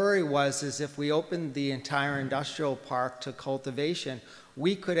our worry was if we opened the entire industrial park to cultivation,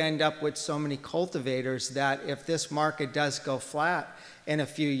 we could end up with so many cultivators that if this market does go flat in a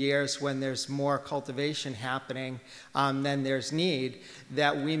few years when there's more cultivation happening than there's need,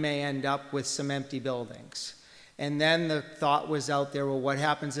 that we may end up with some empty buildings. And then the thought was out there, well, what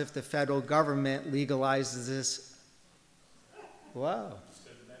happens if the federal government legalizes this? Whoa.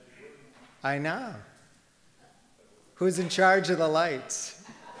 I know. Who's in charge of the lights?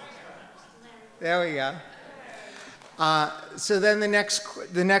 There we go. So then the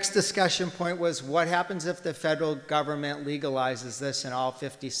next discussion point was, what happens if the federal government legalizes this in all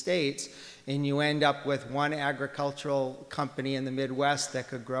 50 states, and you end up with one agricultural company in the Midwest that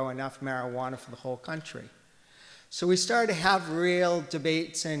could grow enough marijuana for the whole country? So we started to have real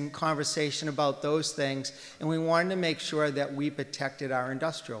debates and conversation about those things, and we wanted to make sure that we protected our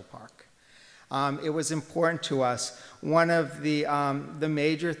industrial park. It was important to us. One of the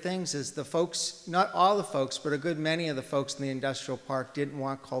major things is the folks, not all the folks, but a good many of the folks in the industrial park didn't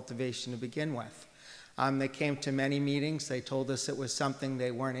want cultivation to begin with. They came to many meetings. They told us it was something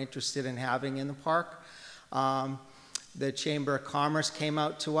they weren't interested in having in the park. The Chamber of Commerce came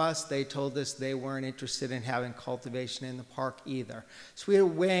out to us. They told us they weren't interested in having cultivation in the park either. So we were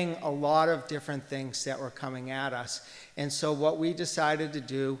weighing a lot of different things that were coming at us. And so what we decided to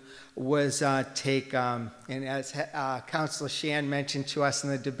do was take, and as Councilor Shan mentioned to us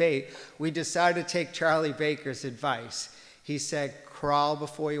in the debate, we decided to take Charlie Baker's advice. He said, crawl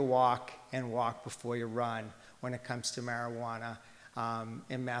before you walk and walk before you run when it comes to marijuana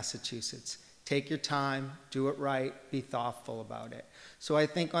in Massachusetts. Take your time, do it right, be thoughtful about it. So I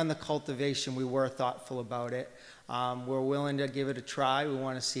think on the cultivation, we were thoughtful about it. We're willing to give it a try. We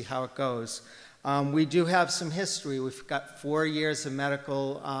want to see how it goes. We do have some history. We've got 4 years of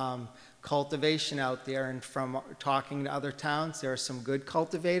medical cultivation out there, and from talking to other towns, there are some good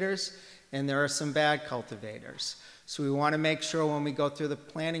cultivators and there are some bad cultivators. So we want to make sure when we go through the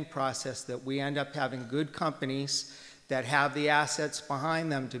planning process that we end up having good companies that have the assets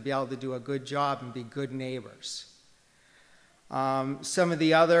behind them to be able to do a good job and be good neighbors. Some of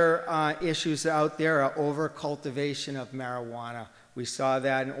the other issues out there are over-cultivation of marijuana. We saw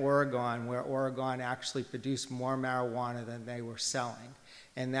that in Oregon, where Oregon actually produced more marijuana than they were selling,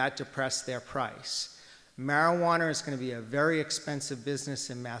 and that depressed their price. Marijuana is going to be a very expensive business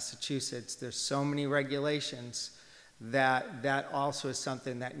in Massachusetts. There's so many regulations that also is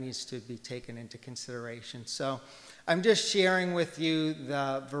something that needs to be taken into consideration. So I'm just sharing with you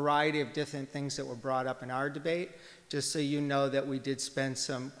the variety of different things that were brought up in our debate, just so you know that we did spend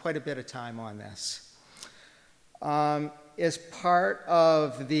quite a bit of time on this. As part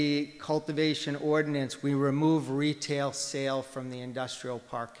of the cultivation ordinance, we remove retail sale from the industrial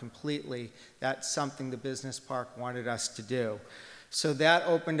park completely. That's something the business park wanted us to do. So that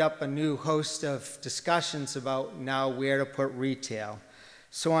opened up a new host of discussions about now where to put retail.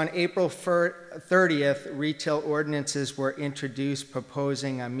 So on April 30th, retail ordinances were introduced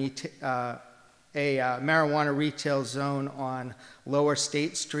proposing a marijuana retail zone on Lower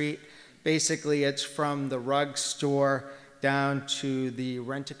State Street. Basically, it's from the rug store down to the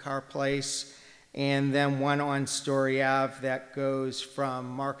rent-a-car place, and then one on Story Ave that goes from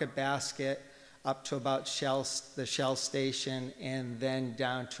Market Basket up to about the Shell station, and then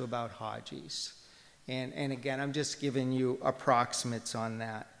down to about Hodges. And again, I'm just giving you approximates on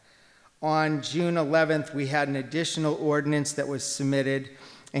that. On June 11th, we had an additional ordinance that was submitted,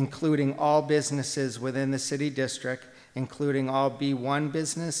 including all businesses within the city district, including all B1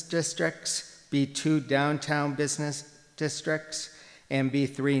 business districts, B2 downtown business districts, and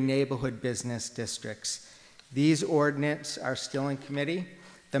B3 neighborhood business districts. These ordinances are still in committee.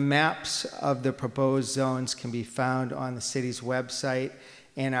 The maps of the proposed zones can be found on the city's website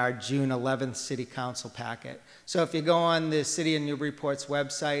in our June 11th City Council packet. So if you go on the City of Newburyport's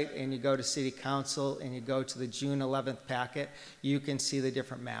website and you go to City Council and you go to the June 11th packet, you can see the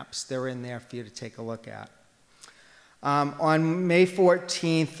different maps. They're in there for you to take a look at. On May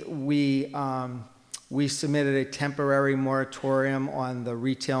 14th, we submitted a temporary moratorium on the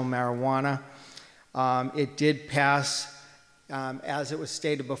retail marijuana. It did pass, as it was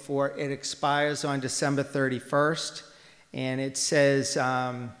stated before. It expires on December 31st, and it says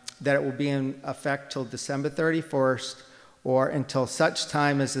that it will be in effect till December 31st or until such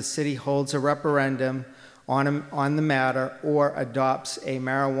time as the city holds a referendum on the matter or adopts a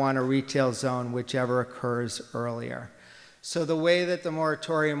marijuana retail zone, whichever occurs earlier. So the way that the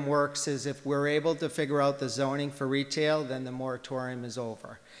moratorium works is if we're able to figure out the zoning for retail, then the moratorium is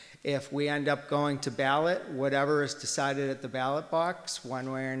over. If we end up going to ballot, whatever is decided at the ballot box,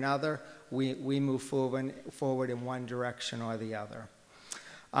 one way or another, we move forward in one direction or the other.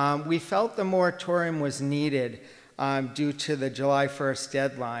 We felt the moratorium was needed due to the July 1st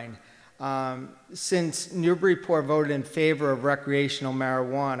deadline. Since Newburyport voted in favor of recreational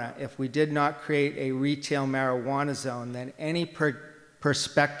marijuana, if we did not create a retail marijuana zone, then any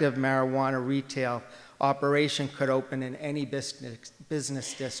prospective marijuana retail operation could open in any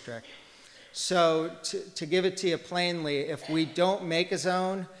business district. So to give it to you plainly, if we don't make a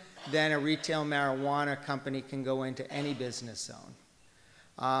zone, then a retail marijuana company can go into any business zone.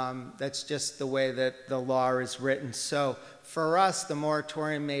 That's just the way that the law is written. So for us, the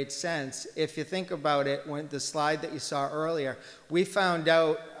moratorium made sense. If you think about it, when the slide that you saw earlier, we found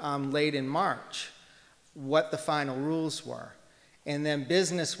out late in March what the final rules were. And then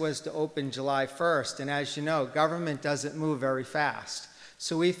business was to open July 1st. And as you know, government doesn't move very fast.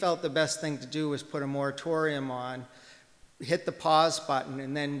 So we felt the best thing to do was put a moratorium on, hit the pause button,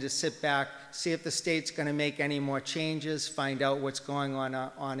 and then to sit back, see if the state's going to make any more changes, find out what's going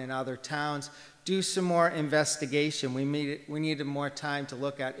on in other towns, do some more investigation. We needed more time to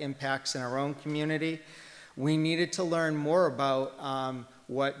look at impacts in our own community. We needed to learn more about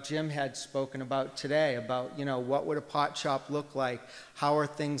what Jim had spoken about today, about, you know, what would a pot shop look like? How are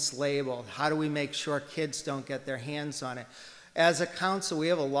things labeled? How do we make sure kids don't get their hands on it? As a council, we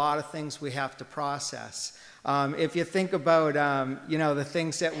have a lot of things we have to process. If you think about, you know, the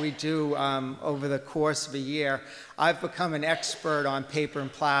things that we do over the course of a year, I've become an expert on paper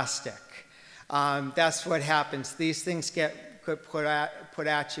and plastic. That's what happens. These things get put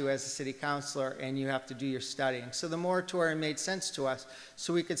at you as a city councilor, and you have to do your studying. So the moratorium made sense to us,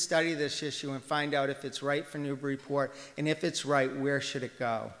 so we could study this issue and find out if it's right for Newburyport, and if it's right, where should it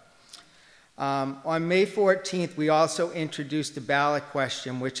go? On May 14th, we also introduced a ballot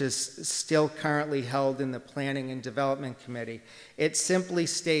question, which is still currently held in the Planning and Development Committee. It simply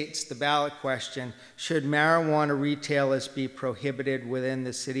states, the ballot question, should marijuana retailers be prohibited within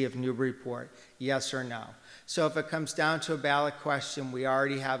the city of Newburyport? Yes or no? So if it comes down to a ballot question, we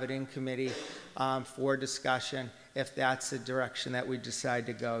already have it in committee for discussion if that's the direction that we decide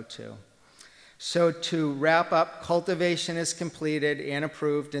to go to. So to wrap up, cultivation is completed and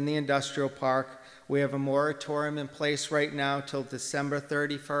approved in the industrial park. We have a moratorium in place right now till December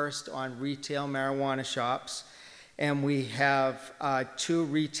 31st on retail marijuana shops. And we have 2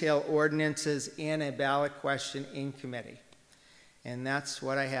 retail ordinances and a ballot question in committee. And that's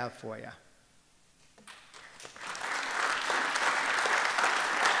what I have for you.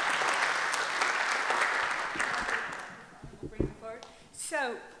 Bring it forward.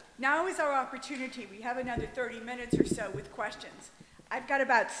 So now is our opportunity. We have another 30 minutes or so with questions. I've got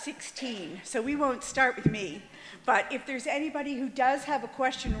about 16, so we won't start with me. But if there's anybody who does have a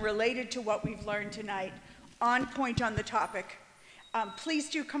question related to what we've learned tonight, on point on the topic, please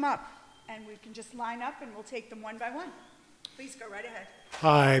do come up, and we can just line up and we'll take them one by one. Please go right ahead.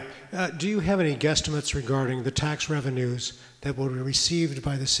 Hi. Do you have any guesstimates regarding the tax revenues that will be received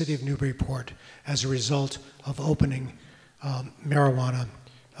by the city of Newburyport as a result of opening marijuana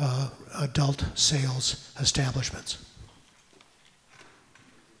adult sales establishments?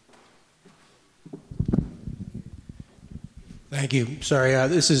 Thank you. Sorry,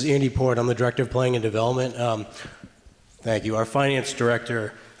 this is Andy Port. I'm the Director of Planning and Development. Thank you. Our Finance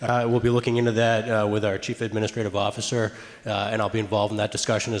Director will be looking into that with our Chief Administrative Officer, and I'll be involved in that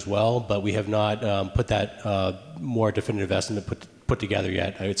discussion as well, but we have not put that more definitive estimate put together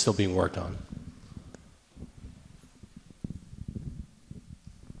yet. It's still being worked on.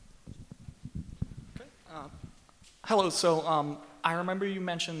 Hello, so I remember you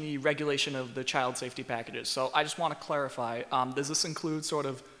mentioned the regulation of the child safety packages. So I just want to clarify, does this include sort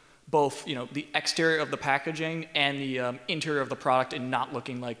of both, you know, the exterior of the packaging and the interior of the product and not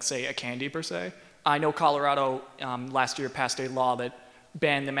looking like, say, a candy per se? I know Colorado last year passed a law that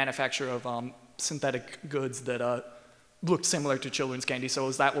banned the manufacture of synthetic goods that looked similar to children's candy. So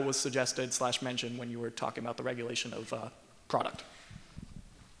is that what was suggested / mentioned when you were talking about the regulation of product?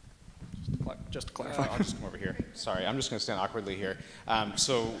 Just to clarify. just to clarify. I'll just come over here. Sorry, I'm just going to stand awkwardly here.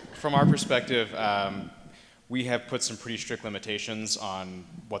 So from our perspective, we have put some pretty strict limitations on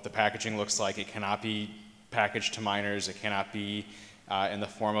what the packaging looks like. It cannot be packaged to minors. It cannot be in the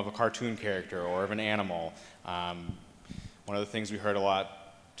form of a cartoon character or of an animal. One of the things we heard a lot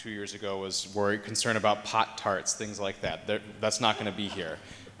 2 years ago was concern about pot tarts, things like that. That's not going to be here.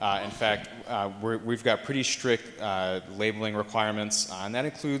 In fact, we've got pretty strict labeling requirements, and that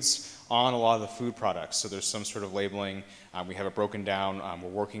includes on a lot of the food products. So there's some sort of labeling. We have it broken down. We're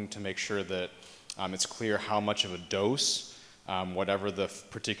working to make sure that it's clear how much of a dose, whatever the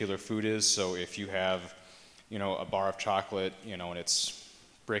particular food is. So if you have, a bar of chocolate, and it's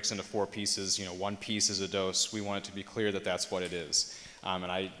breaks into 4 pieces, 1 piece is a dose. We want it to be clear that that's what it is.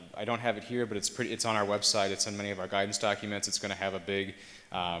 And I don't have it here, but it's on our website. It's in many of our guidance documents. It's going to have a big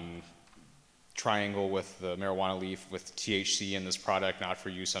triangle with the marijuana leaf with THC in this product, not for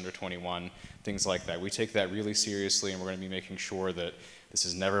use under 21, things like that. We take that really seriously, and we're going to be making sure that this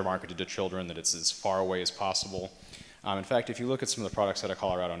is never marketed to children, that it's as far away as possible. In fact, if you look at some of the products out of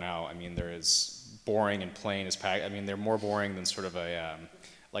Colorado now, they're as boring and plain as they're more boring than sort of a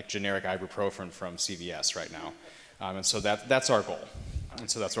like generic ibuprofen from CVS right now. And so that's our goal. And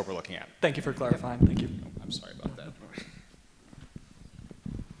so that's what we're looking at. Thank you for clarifying. Thank you. I'm sorry about that.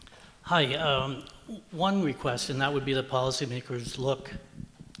 Hi, one request, and that would be the policymakers look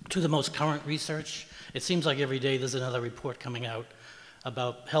to the most current research. It seems like every day there's another report coming out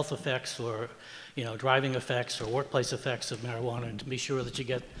about health effects or driving effects or workplace effects of marijuana, and to be sure that you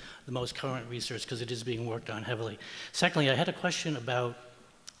get the most current research because it is being worked on heavily. Secondly, I had a question about,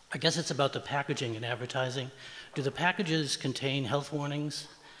 I guess it's about the packaging and advertising. Do the packages contain health warnings?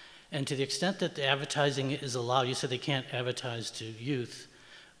 And to the extent that the advertising is allowed, you said they can't advertise to youth,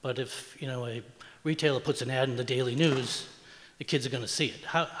 but if a retailer puts an ad in the Daily News, the kids are going to see it.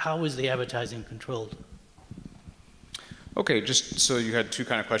 How is the advertising controlled? Okay, just so you had 2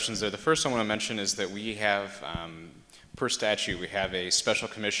 kind of questions there. The first I want to mention is that we have, per statute, we have a special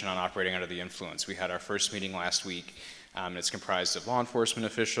commission on operating under the influence. We had our first meeting last week. And it's comprised of law enforcement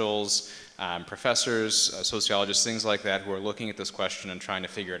officials, professors, sociologists, things like that, who are looking at this question and trying to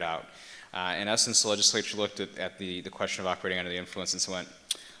figure it out. In essence, the legislature looked at the question of operating under the influence and so went,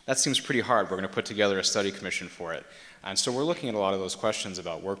 that seems pretty hard. We're going to put together a study commission for it. And so we're looking at a lot of those questions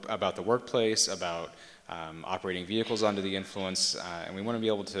about the workplace, about operating vehicles under the influence, and we want to be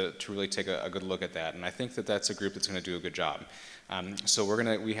able to really take a good look at that. And I think that that's a group that's going to do a good job. So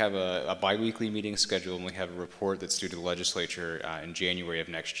we have a bi-weekly meeting scheduled, and we have a report that's due to the legislature in January of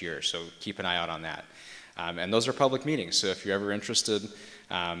next year. So keep an eye out on that. And those are public meetings, so if you're ever interested,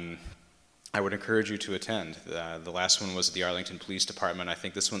 I would encourage you to attend. The last one was the Arlington Police Department. I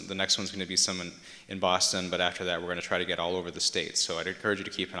think the next one's going to be some in Boston, but after that we're going to try to get all over the state. So I'd encourage you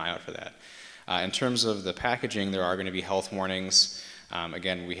to keep an eye out for that. In terms of the packaging, there are going to be health warnings.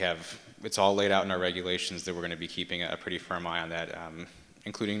 Again, it's all laid out in our regulations that we're going to be keeping a pretty firm eye on that,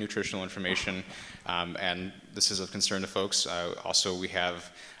 including nutritional information. And this is of concern to folks. Also, we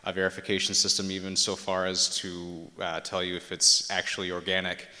have a verification system even so far as to tell you if it's actually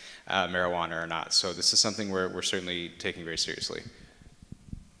organic marijuana or not. So this is something we're certainly taking very seriously.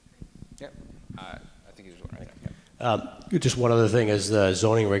 Yep. I think there's one right there. Yep. Just one other thing is the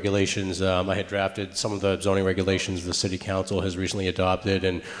zoning regulations. I had drafted some of the zoning regulations the City Council has recently adopted,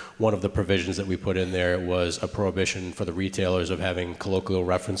 and one of the provisions that we put in there was a prohibition for the retailers of having colloquial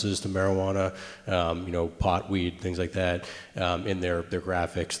references to marijuana, pot, weed, things like that, in their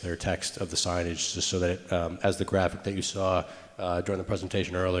graphics, their text of the signage, just so that as the graphic that you saw during the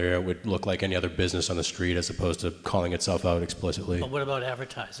presentation earlier, it would look like any other business on the street as opposed to calling itself out explicitly. But what about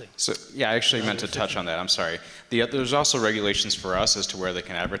advertising? So, yeah, I actually meant to touch on that. I'm sorry. There's also regulations for us as to where they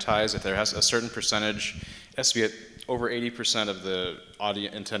can advertise. If there has a certain percentage, it has to be at over 80% of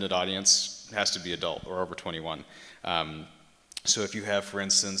the intended audience has to be adult or over 21. So if you have, for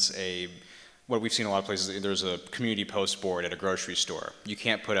instance, what we've seen a lot of places, there's a community post board at a grocery store. You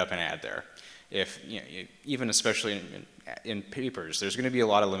can't put up an ad there. Even especially in papers, there's going to be a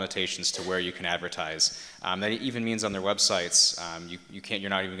lot of limitations to where you can advertise. That even means on their websites, you're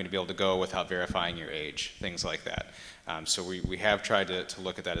not even going to be able to go without verifying your age, things like that. So we have tried to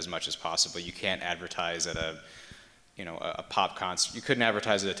look at that as much as possible. You can't advertise at a pop concert. You couldn't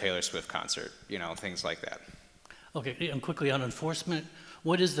advertise at a Taylor Swift concert, things like that. Okay, and quickly on enforcement,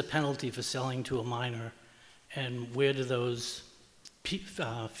 what is the penalty for selling to a minor, and where do those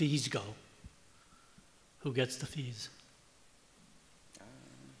fees go? Who gets the fees?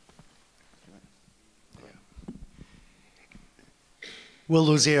 Will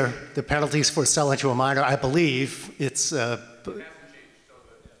Luzier, the penalties for selling to a minor, I believe it's... It hasn't changed, so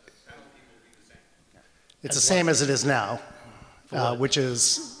the penalty will be the It's the same as it is now, which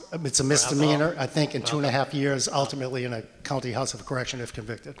is, it's a misdemeanor, I think, in 2.5 years, ultimately in a county house of correction if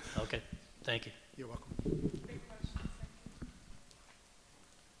convicted. Okay, thank you. You're welcome.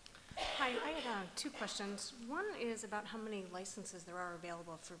 Hi, I had 2 questions. One is about how many licenses there are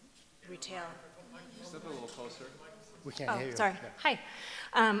available for retail. Step a little closer. We can't hear you. Sorry. Yeah. Hi.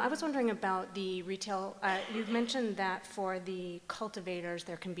 I was wondering about the retail. You've mentioned that for the cultivators,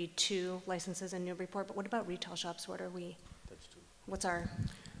 there can be 2 licenses in Newburyport, but what about retail shops? What's our...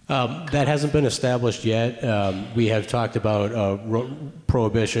 That hasn't been established yet. We have talked about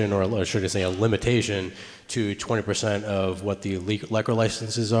prohibition, or should I say a limitation, to 20% of what the liquor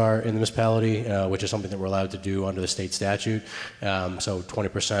licenses are in the municipality, which is something that we're allowed to do under the state statute. So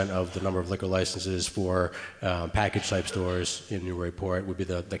 20% of the number of liquor licenses for package type stores in Newburyport would be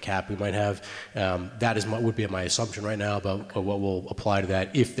the cap we might have. That would be my assumption right now about what will apply to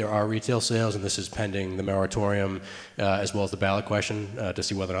that if there are retail sales, and this is pending the moratorium as well as the ballot question to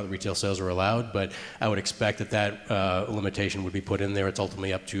see whether or not the retail sales are allowed. But I would expect that limitation would be put in there. It's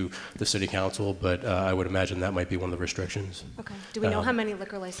ultimately up to the city council, but I would imagine that might be one of the restrictions. Okay. Do we know how many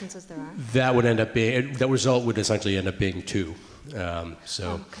liquor licenses there are? That would end up being, that result would essentially end up being 2.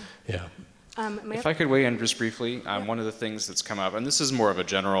 Yeah. If I could weigh in just briefly, one of the things that's come up, and this is more of a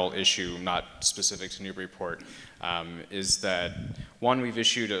general issue, not specific to Newburyport, is that, one, we've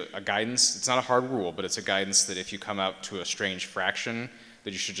issued a guidance. It's not a hard rule, but it's a guidance that if you come out to a strange fraction,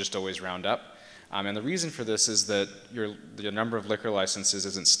 that you should just always round up. And the reason for this is that the number of liquor licenses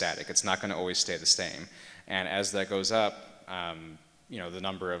isn't static. It's not going to always stay the same. And as that goes up, you know, the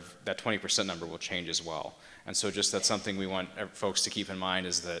number of, that 20% number will change as well. And so just that's something we want folks to keep in mind,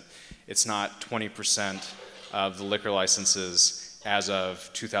 is that it's not 20% of the liquor licenses as of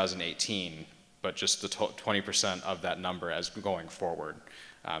 2018, but just the 20% of that number as going forward.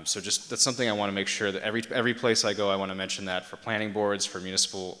 So just that's something I want to make sure that every place I go, I want to mention that for planning boards, for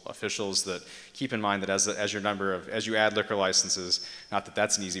municipal officials, that keep in mind that as you add liquor licenses, not that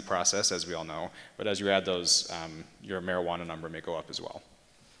that's an easy process, as we all know, but as you add those, your marijuana number may go up as well.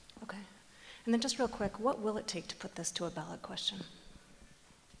 Okay. And then just real quick, what will it take to put this to a ballot question?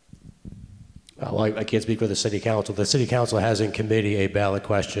 Well, I can't speak for the city council. The city council has in committee a ballot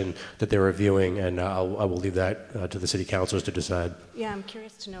question that they're reviewing, and I will leave that to the city councilors to decide. Yeah, I'm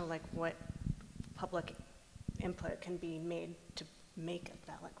curious to know, like, what public input can be made to make a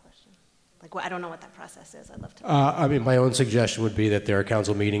ballot question. Like, well, I don't know what that process is. I'd love to know. I mean, my own suggestion would be that there are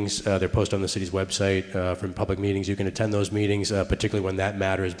council meetings. They're posted on the city's website from public meetings. You can attend those meetings, particularly when that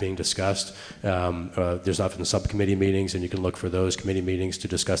matter is being discussed. There's often subcommittee meetings, and you can look for those committee meetings to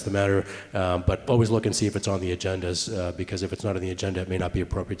discuss the matter. But always look and see if it's on the agendas, because if it's not on the agenda, it may not be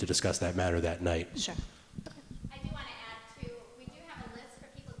appropriate to discuss that matter that night. Sure. I do want to add, too, we do have a list for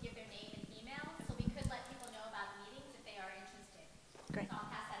people to give their name and email, so we could let people know about meetings if they are interested. Great. So I'll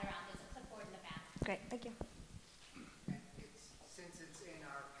pass that around. There's a clipboard in the back. Great, thank you. Since it's in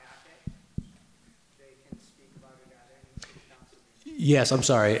our packet, they can speak about it at any city council meeting. Yes, I'm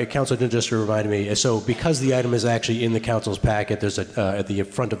sorry. Council just reminded me. So because the item is actually in the council's packet, there's at the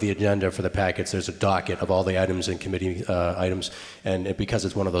front of the agenda for the packets, there's a docket of all the items and committee items. And because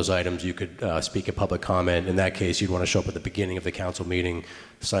it's one of those items, you could speak a public comment. In that case, you'd want to show up at the beginning of the council meeting,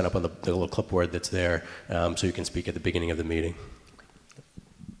 sign up on the little clipboard that's there, so you can speak at the beginning of the meeting.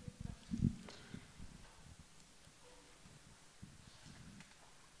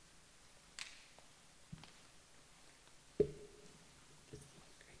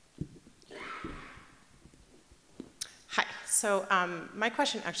 Hi. So my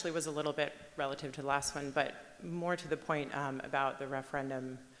question actually was a little bit relative to the last one, but more to the point about the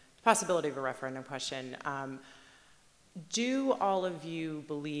referendum, the possibility of a referendum question. Do all of you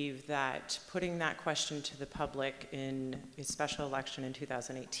believe that putting that question to the public in a special election in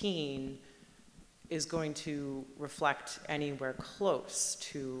 2018 is going to reflect anywhere close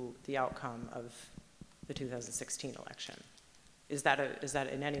to the outcome of the 2016 election? Is that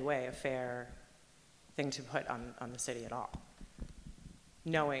in any way a fair thing to put on the city at all,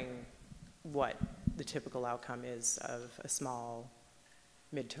 knowing what the typical outcome is of a small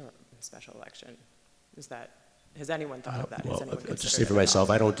midterm special election? Has anyone thought of that? Well, let's just say for myself,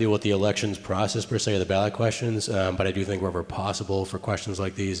 I don't deal with the elections process per se, or the ballot questions, but I do think wherever possible for questions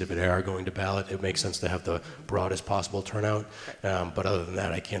like these, if they are going to ballot, it makes sense to have the broadest possible turnout. But other than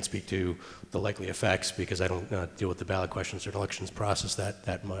that, I can't speak to the likely effects because I don't deal with the ballot questions or the elections process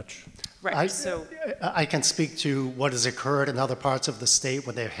that much. Right. I can speak to what has occurred in other parts of the state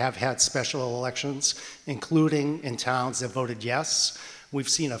where they have had special elections, including in towns that voted yes. We've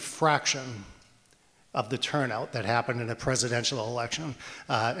seen a fraction of the turnout that happened in a presidential election.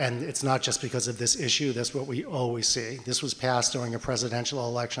 And it's not just because of this issue, that's what we always see. This was passed during a presidential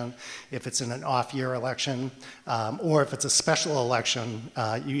election. If it's in an off-year election, or if it's a special election,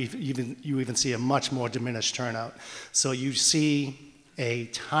 you even see a much more diminished turnout. So you see a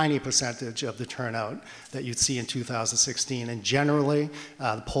tiny percentage of the turnout that you'd see in 2016. And generally,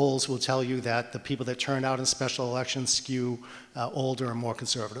 the polls will tell you that the people that turn out in special elections skew older and more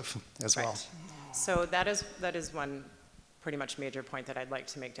conservative as well. So that is one pretty much major point that I'd like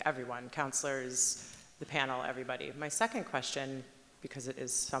to make to everyone, counselors, the panel, everybody. My second question, because it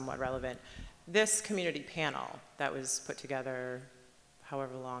is somewhat relevant, this community panel that was put together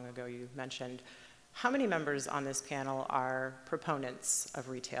however long ago you mentioned, how many members on this panel are proponents of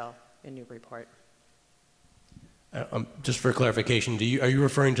retail in Newburyport? Just for clarification, are you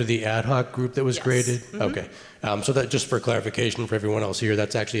referring to the ad hoc group that was created? Mm-hmm. Okay. So that just for clarification for everyone else here,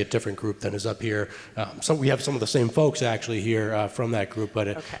 that's actually a different group than is up here. So we have some of the same folks actually here from that group,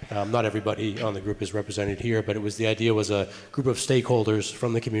 but not everybody on the group is represented here. But the idea was a group of stakeholders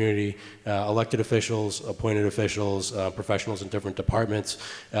from the community, elected officials, appointed officials, professionals in different departments,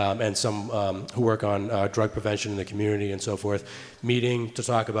 and some who work on drug prevention in the community and so forth, meeting to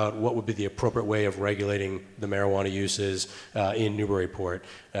talk about what would be the appropriate way of regulating the marijuana uses in Newburyport.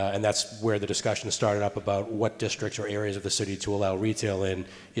 And that's where the discussion started up about what districts or areas of the city to allow retail in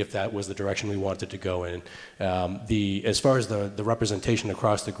if that was the direction we wanted to go in. As far as the representation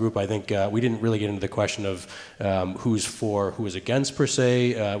across the group, I think we didn't really get into the question of who's for, who is against per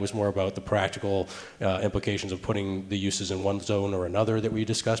se. It was more about the practical implications of putting the uses in one zone or another that we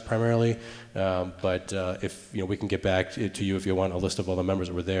discussed primarily. But if we can get back to you if you want a list of all the members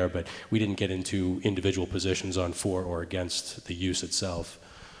that were there, but we didn't get into individual positions on for or against the use itself.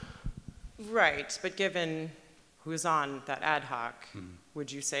 Right, but given who's on that ad hoc,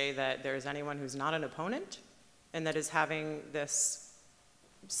 would you say that there's anyone who's not an opponent and that is having this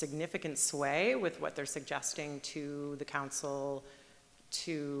significant sway with what they're suggesting to the council,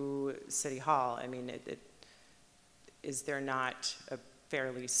 to City Hall? I mean, is there not a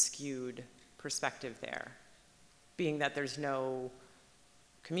fairly skewed perspective there? Being that there's no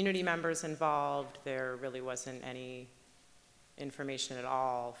community members involved, there really wasn't any information at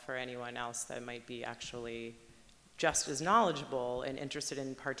all for anyone else that might be actually just as knowledgeable and interested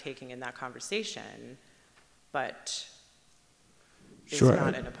in partaking in that conversation, but is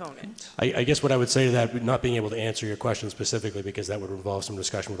not an opponent. I guess what I would say to that, not being able to answer your question specifically because that would involve some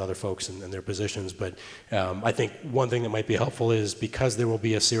discussion with other folks and their positions, but I think one thing that might be helpful is because there will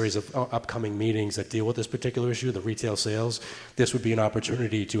be a series of upcoming meetings that deal with this particular issue, the retail sales, this would be an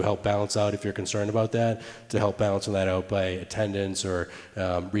opportunity to help balance out, if you're concerned about that, to help balance that out by attendance or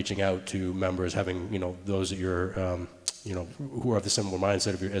reaching out to members, having those that you're who are of the similar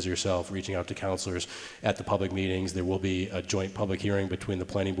mindset as yourself, reaching out to counselors at the public meetings. There will be a joint public hearing between the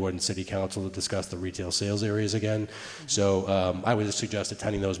planning board and city council to discuss the retail sales areas again. So I would suggest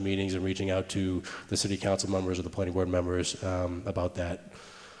attending those meetings and reaching out to the city council members or the planning board members about that.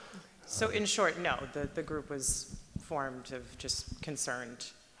 So in short, no, the group was formed of just concerned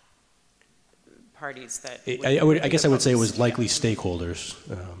parties that... I guess I would say it was likely stakeholders,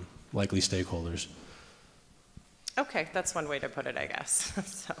 Okay, that's one way to put it, I guess.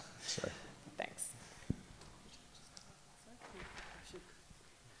 So, sorry. Thanks.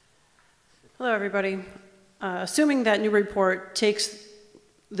 Hello, everybody. Assuming that Newburyport takes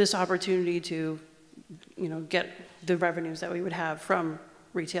this opportunity to, get the revenues that we would have from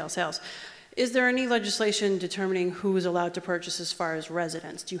retail sales, is there any legislation determining who is allowed to purchase as far as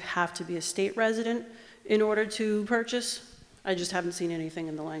residents? Do you have to be a state resident in order to purchase? I just haven't seen anything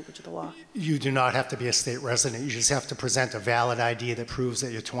in the language of the law. You do not have to be a state resident. You just have to present a valid ID that proves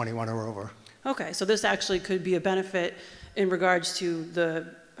that you're 21 or over. Okay, so this actually could be a benefit in regards to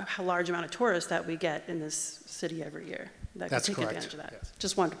the large amount of tourists that we get in this city every year. That could take advantage of that. Yes.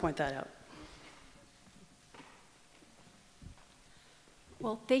 Just wanted to point that out.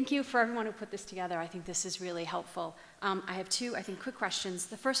 Well, thank you for everyone who put this together. I think this is really helpful. I have two, quick questions.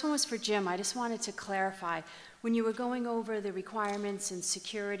 The first one was for Jim. I just wanted to clarify. When you were going over the requirements and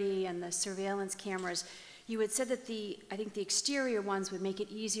security and the surveillance cameras, you had said that the exterior ones would make it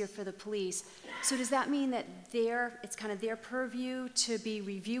easier for the police. So does that mean that it's kind of their purview to be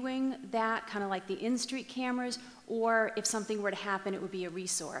reviewing that, kind of like the in-street cameras, or if something were to happen, it would be a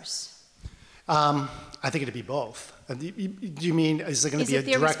resource? I think it'd be both. Do you mean, is there going to be a Is it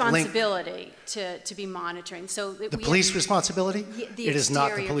their direct link? responsibility to be monitoring? So The police responsibility? The It is not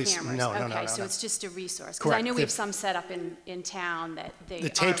the exterior police. cameras. No, no, Okay, no, so no. it's just a resource. Because I Correct. know we have some set up in town that they The are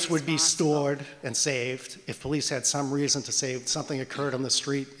tapes would be responsible. stored and saved. If police had some reason to say something occurred on the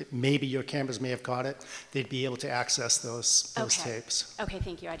street, maybe your cameras may have caught it, they'd be able to access those Okay. tapes. Okay,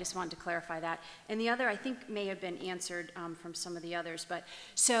 thank you. I just wanted to clarify that. And the other, I think, may have been answered from some of the others. But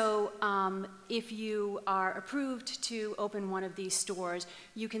so if you are approved to open one of these stores,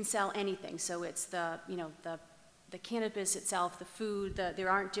 you can sell anything. So it's the, you know, the cannabis itself, the food, there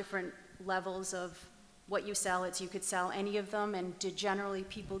aren't different levels of what you sell. It's you could sell any of them. And do generally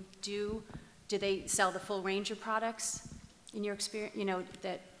people do they sell the full range of products in your experience, you know,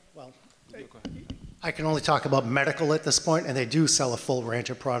 that? Well, I can only talk about medical at this point, and they do sell a full range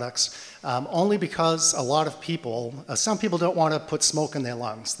of products, only because a lot of people, some people don't want to put smoke in their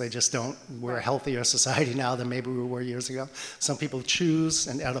lungs. They just don't. We're a healthier society now than maybe we were years ago. Some people choose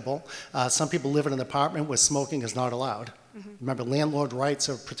an edible. Some people live in an apartment where smoking is not allowed. Remember, landlord rights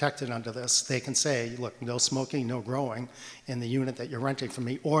are protected under this. They can say, look, no smoking, no growing in the unit that you're renting from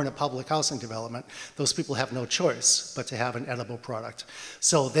me or in a public housing development. Those people have no choice but to have an edible product.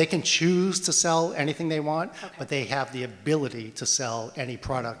 So they can choose to sell anything they want, but they have the ability to sell any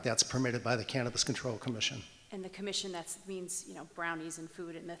product that's permitted by the Cannabis Control Commission. And the commission, that means, you know, brownies and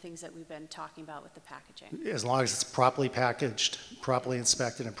food and the things that we've been talking about with the packaging. As long as it's properly packaged, properly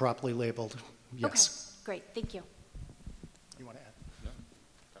inspected, and properly labeled, yes. Okay, great, thank you. You want to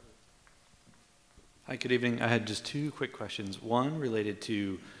add? Hi, good evening. I had just two quick questions. One related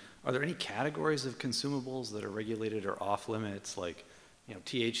to, are there any categories of consumables that are regulated or off limits, like, you know,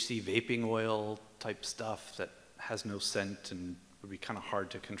 THC vaping oil type stuff that has no scent and would be kind of hard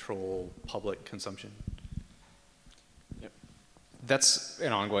to control public consumption? Yep. That's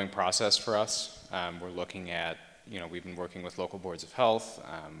an ongoing process for us. We're looking at, you know, we've been working with local boards of health,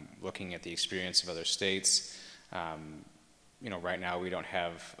 looking at the experience of other states. You know, right now we don't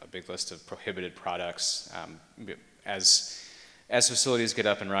have a big list of prohibited products. As facilities get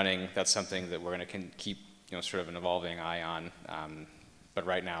up and running, that's something that we're going to keep, you know, sort of an evolving eye on. But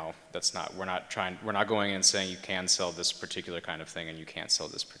right now, that's not. We're not going in and saying you can sell this particular kind of thing and you can't sell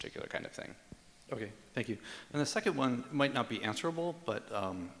this particular kind of thing. Okay, thank you. And the second one might not be answerable, but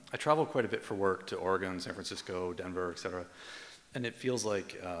I travel quite a bit for work to Oregon, San Francisco, Denver, et cetera. And it feels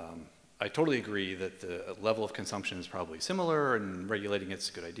like I totally agree that the level of consumption is probably similar and regulating it's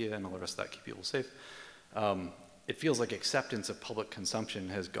a good idea and all the rest of that, keep people safe. It feels like acceptance of public consumption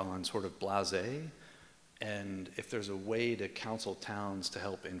has gone sort of blasé. And if there's a way to counsel towns to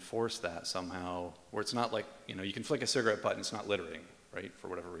help enforce that somehow, where it's not like, you know, you can flick a cigarette butt and it's not littering, right, for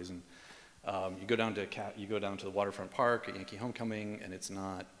whatever reason. You go down to the waterfront park at Yankee Homecoming and it's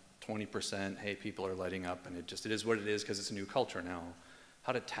not 20%, hey, people are lighting up, and it is what it is because it's a new culture now.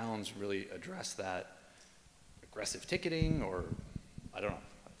 How do towns really address that? Aggressive ticketing, or I don't know.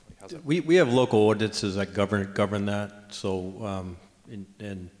 How's that? We have local ordinances that govern that. So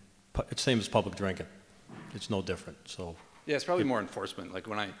and it's same as public drinking. It's no different. So yeah, it's probably more enforcement. Like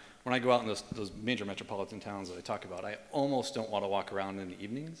when I go out in those major metropolitan towns that I talk about, I almost don't want to walk around in the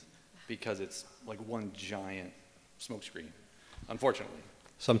evenings because it's like one giant smoke screen, unfortunately.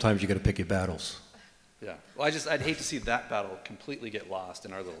 sometimes you got to pick your battles. Yeah. Well, I'd hate to see that battle completely get lost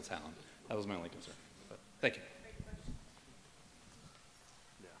in our little town. That was my only concern. But thank you.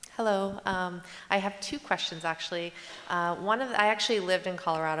 Hello. I have two questions, actually. I actually lived in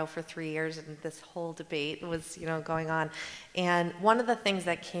Colorado for 3 years, and this whole debate was, going on. And one of the things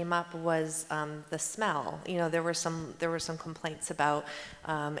that came up was the smell. There were some complaints about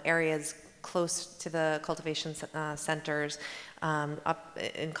areas close to the cultivation centers. Up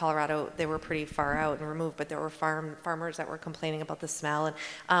in Colorado, they were pretty far out and removed, but there were farmers that were complaining about the smell.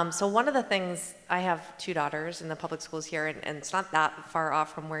 And so one of the things, I have 2 daughters in the public schools here, and it's not that far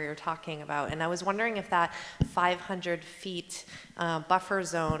off from where you're talking about. And I was wondering if that 500 feet buffer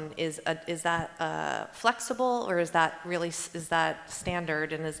zone is that flexible, or is that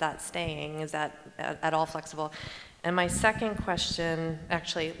standard, and is that staying? Is that at all flexible? And my second question,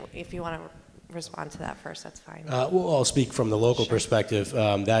 actually, if you want to respond to that first, that's fine. Well, I'll speak from the local perspective.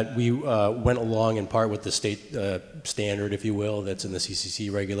 That we went along in part with the state standard, if you will, that's in the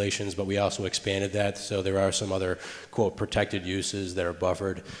CCC regulations, but we also expanded that. So there are some other, quote, protected uses that are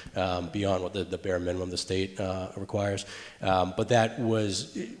buffered beyond what the bare minimum the state requires. But that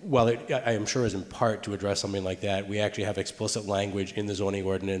was, while I am sure is in part to address something like that, we actually have explicit language in the zoning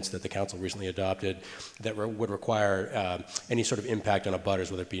ordinance that the council recently adopted that would require any sort of impact on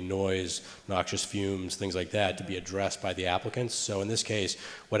abutters, whether it be noise, noxious noxious fumes, things like that, to be addressed by the applicants. So in this case,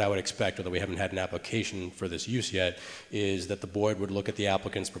 what I would expect, although we haven't had an application for this use yet, is that the board would look at the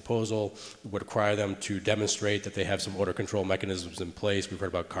applicant's proposal, would require them to demonstrate that they have some odor control mechanisms in place. We've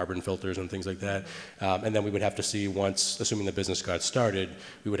heard about carbon filters and things like that. And then we would have to see once, assuming the business got started,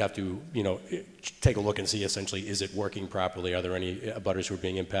 we would have to, take a look and see essentially, is it working properly? Are there any abutters who are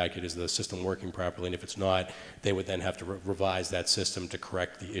being impacted? Is the system working properly? And if it's not, they would then have to revise that system to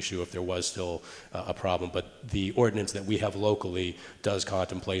correct the issue if there was still a problem. But the ordinance that we have locally does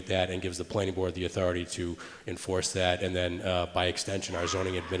contemplate that and gives the planning board the authority to enforce that, and then by extension, our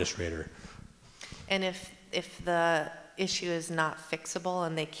zoning administrator. And if the issue is not fixable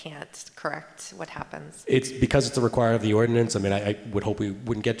and they can't correct, what happens? It's because it's a requirement of the ordinance. I mean, I would hope we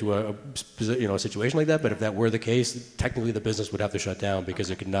wouldn't get to a situation like that, but if that were the case, technically the business would have to shut down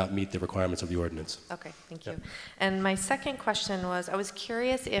because it could not meet the requirements of the ordinance. Okay, thank you. And my second question was, I was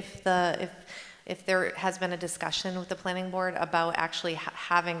curious if there has been a discussion with the planning board about actually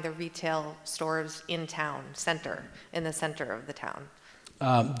having the retail stores in town, in the center of the town.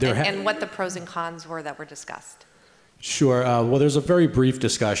 And what the pros and cons were that were discussed. Sure. Well, there's a very brief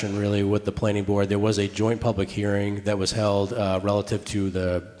discussion, really, with the planning board. There was a joint public hearing that was held relative to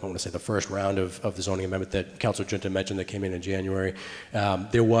the first round of the zoning amendment that Councilor Junta mentioned that came in January.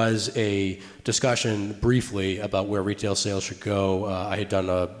 There was a discussion briefly about where retail sales should go. I had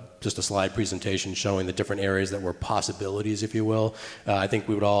done just a slide presentation showing the different areas that were possibilities, if you will. I think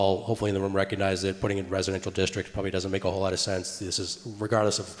we would all, hopefully in the room, recognize that putting in residential districts probably doesn't make a whole lot of sense. This is,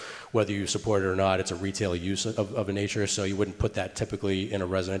 regardless of whether you support it or not, it's a retail use of a nature, so you wouldn't put that typically in a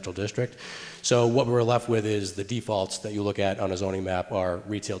residential district. So what we're left with is the defaults that you look at on a zoning map are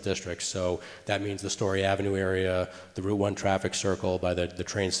retail districts. So that means the Story Avenue area, the Route 1 traffic circle by the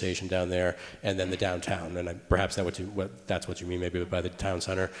train station down there, and then the downtown. And perhaps that's what you mean, maybe by the town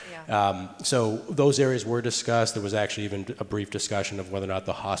center. Yeah. So those areas were discussed. There was actually even a brief discussion of whether or not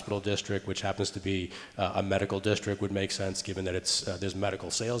the hospital district, which happens to be a medical district, would make sense, given that there's medical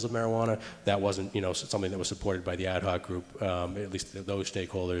sales of marijuana. That wasn't something that was supported by the ad hoc group, at least those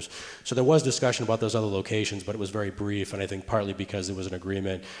stakeholders. So there was discussion about those other locations, but it was very brief, and I think partly because there was an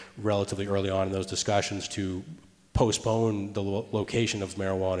agreement relatively early on in those discussions to postpone the location of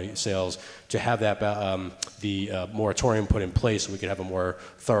marijuana sales, to have that the moratorium put in place so we could have a more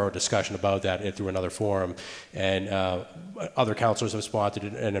thorough discussion about that through another forum. And other councilors have sponsored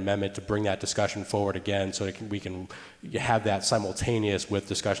an amendment to bring that discussion forward again so that we can have that simultaneous with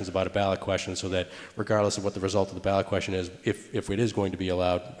discussions about a ballot question, so that regardless of what the result of the ballot question is, if it is going to be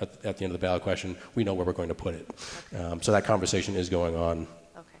allowed at the end of the ballot question, we know where we're going to put it. So that conversation is going on.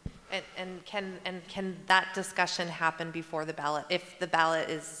 And can that discussion happen before the ballot? If the ballot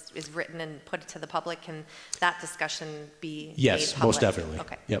is written and put to the public, can that discussion be yes, made public? Most definitely.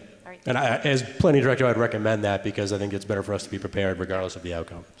 Okay. Yep. All right. And as planning director, I'd recommend that because I think it's better for us to be prepared regardless of the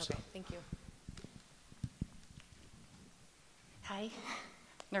outcome. Okay. So. Thank you. Hi.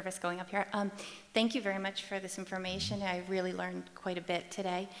 Nervous going up here. Thank you very much for this information. I really learned quite a bit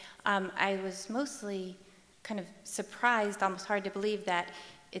today. I was mostly kind of surprised, almost hard to believe that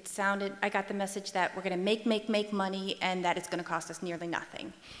it sounded, I got the message that we're going to make money and that it's going to cost us nearly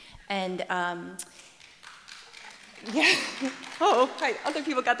nothing. And yeah, other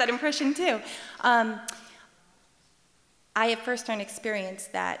people got that impression too. I have first-hand experience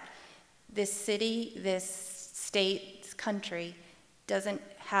that this city, this state, this country doesn't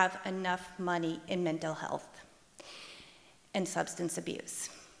have enough money in mental health and substance abuse.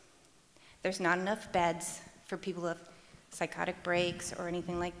 There's not enough beds for people who have psychotic breaks or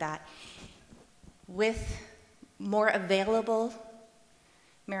anything like that. With more available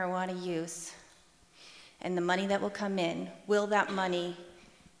marijuana use and the money that will come in, will that money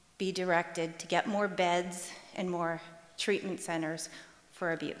be directed to get more beds and more treatment centers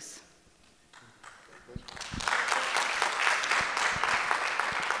for abuse?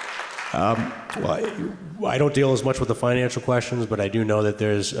 Well, I don't deal as much with the financial questions, but I do know that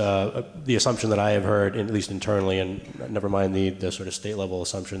there's the assumption that I have heard, at least internally, and never mind the sort of state level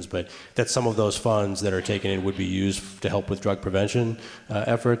assumptions, but that some of those funds that are taken in would be used to help with drug prevention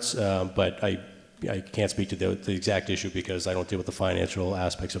efforts. But I can't speak to the exact issue because I don't deal with the financial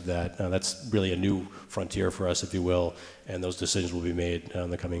aspects of that. That's really a new frontier for us, if you will, and those decisions will be made in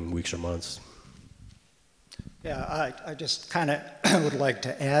the coming weeks or months. Yeah, I just kind of would like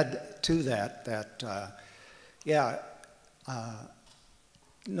to add to that,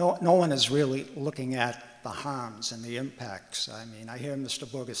 no one is really looking at the harms and the impacts. I mean, I hear Mr.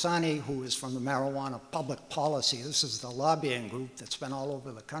 Borghesani, who is from the Marijuana Public Policy. This is the lobbying group that's been all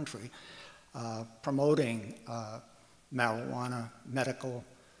over the country promoting marijuana medical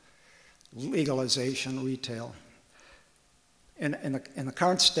legalization retail. In the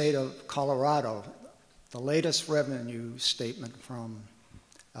current state of Colorado, the latest revenue statement from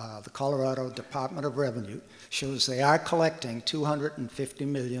the Colorado Department of Revenue shows they are collecting $250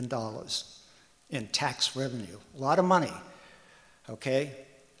 million in tax revenue. A lot of money, okay?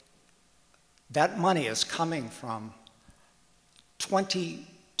 That money is coming from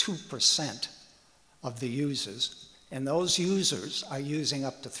 22% of the users, and those users are using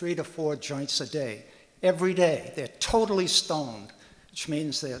up to 3 to 4 joints a day. Every day, they're totally stoned, which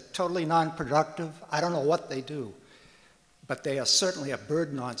means they're totally non-productive. I don't know what they do, but they are certainly a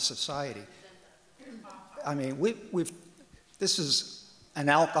burden on society. I mean, this is an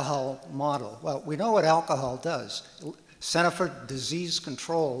alcohol model. Well, we know what alcohol does. Center for Disease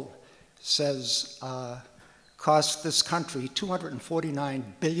Control says costs this country $249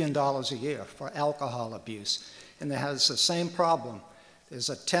 billion a year for alcohol abuse, and it has the same problem. There's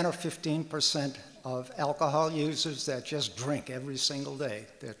a 10 or 15% of alcohol users that just drink every single day.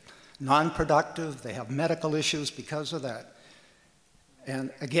 They're non-productive, they have medical issues because of that.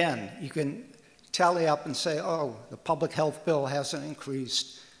 And again, you can tally up and say, oh, the public health bill hasn't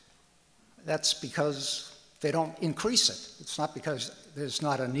increased. That's because they don't increase it. It's not because there's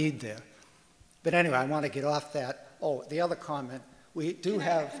not a need there. But anyway, I want to get off that. Oh, the other comment, we do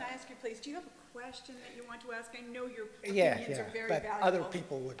have... Can I ask you, please, do you have a question that you want to ask? I know your opinions are very but valuable. other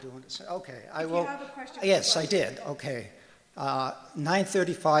people were doing it. Okay, I If will... you have a question, yes, please. I did. Okay.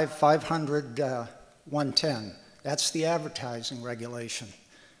 935, 500, 110. That's the advertising regulation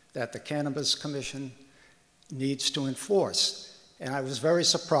that the Cannabis Commission needs to enforce. And I was very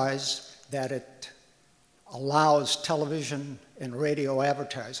surprised that it allows television and radio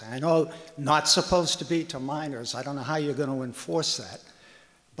advertising. I know not supposed to be to minors. I don't know how you're going to enforce that.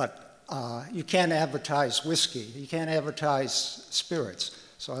 But you can't advertise whiskey. You can't advertise spirits.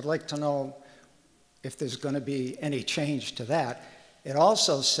 So I'd like to know if there's going to be any change to that. It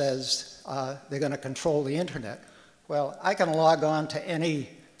also says they're going to control the internet. Well, I can log on to any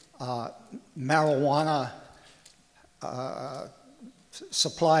marijuana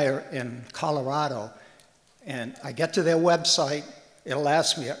supplier in Colorado, and I get to their website, it'll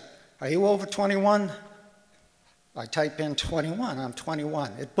ask me, are you over 21? I type in 21, I'm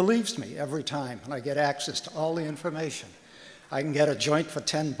 21. It believes me every time, and I get access to all the information. I can get a joint for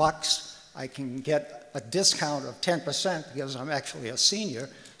 10 bucks. I can get a discount of 10% because I'm actually a senior.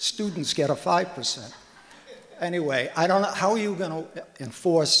 Students get a 5%. Anyway, I don't know, how are you going to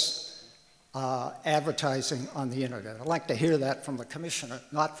enforce advertising on the internet? I'd like to hear that from the commissioner,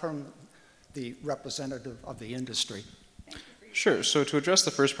 not from the representative of the industry. Sure. So to address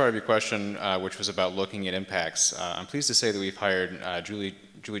the first part of your question, which was about looking at impacts, I'm pleased to say that we've hired Julie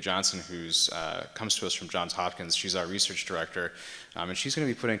Johnson, who comes to us from Johns Hopkins. She's our research director, and she's going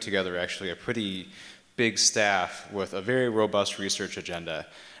to be putting together actually a pretty big staff with a very robust research agenda.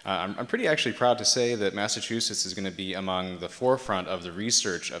 I'm pretty actually proud to say that Massachusetts is going to be among the forefront of the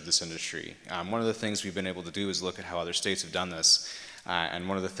research of this industry. One of the things we've been able to do is look at how other states have done this, and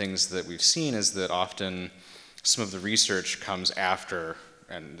one of the things that we've seen is that often some of the research comes after,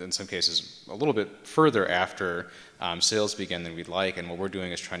 and in some cases a little bit further after sales begin than we'd like, and what we're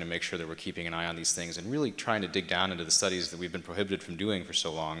doing is trying to make sure that we're keeping an eye on these things and really trying to dig down into the studies that we've been prohibited from doing for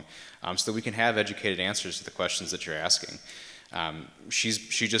so long, so that we can have educated answers to the questions that you're asking. She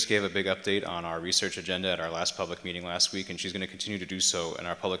just gave a big update on our research agenda at our last public meeting last week, and she's going to continue to do so in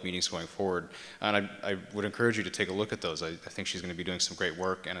our public meetings going forward. And I would encourage you to take a look at those. I think she's going to be doing some great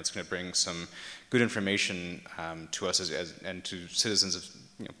work, and it's going to bring some good information to us and to citizens of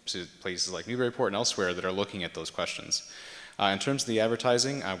places like Newburyport and elsewhere that are looking at those questions. In terms of the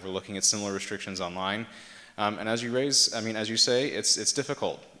advertising, we're looking at similar restrictions online. And as you say, it's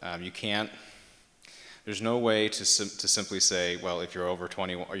difficult. You can't. There's no way to simply say, well, if you're over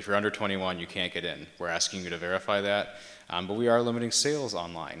 21, or if you're under 21, you can't get in. We're asking you to verify that, but we are limiting sales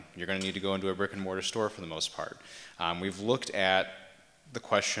online. You're going to need to go into a brick and mortar store for the most part. We've looked at the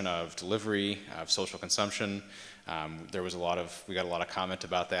question of delivery, of social consumption. We got a lot of comment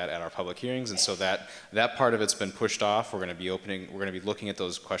about that at our public hearings, and so that part of it's been pushed off. We're going to be looking at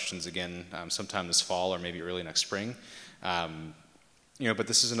those questions again sometime this fall or maybe early next spring. But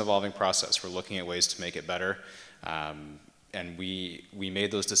this is an evolving process. We're looking at ways to make it better, and we made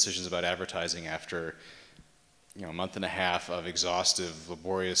those decisions about advertising after a month and a half of exhaustive,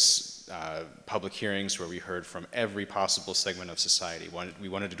 laborious public hearings where we heard from every possible segment of society. We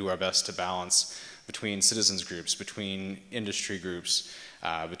wanted to do our best to balance between citizens groups, between industry groups,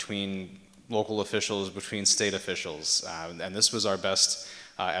 between local officials, between state officials, and this was our best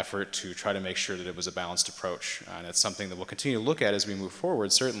effort to try to make sure that it was a balanced approach. And it's something that we'll continue to look at as we move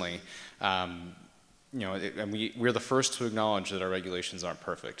forward, certainly. You know, and we're the first to acknowledge that our regulations aren't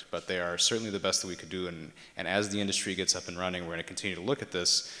perfect, but they are certainly the best that we could do. And as the industry gets up and running, we're going to continue to look at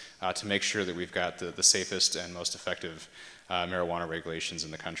this to make sure that we've got the safest and most effective marijuana regulations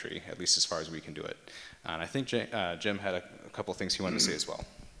in the country, at least as far as we can do it. And I think Jim had a couple of things he wanted to say as well.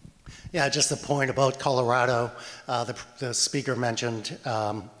 Yeah, just a point about Colorado. The speaker mentioned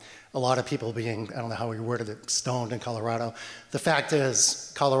a lot of people being, I don't know how he worded it, stoned in Colorado. The fact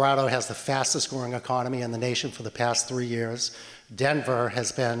is, Colorado has the fastest growing economy in the nation for the past 3 years. Denver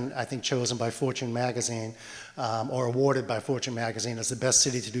has been, I think, chosen by Fortune magazine or awarded by Fortune magazine as the best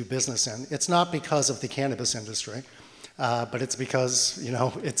city to do business in. It's not because of the cannabis industry, but it's because, you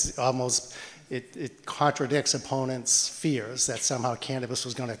know, it's almost, it contradicts opponents' fears that somehow cannabis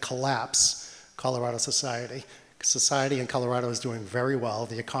was going to collapse Colorado society. Society in Colorado is doing very well.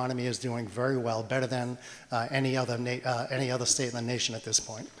 The economy is doing very well, better than any other state in the nation at this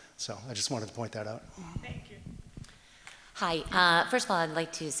point. So I just wanted to point that out. Thank you. Hi. First of all, I'd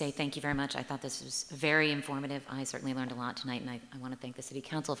like to say thank you very much. I thought this was very informative. I certainly learned a lot tonight, and I want to thank the City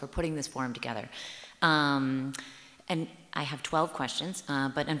Council for putting this forum together. And I have 12 questions,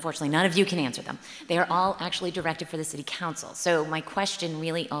 but unfortunately none of you can answer them. They are all actually directed for the City Council. So my question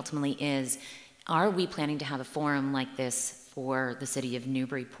really ultimately is, are we planning to have a forum like this for the city of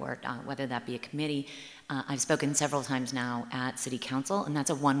Newburyport, whether that be a committee? I've spoken several times now at City Council, and that's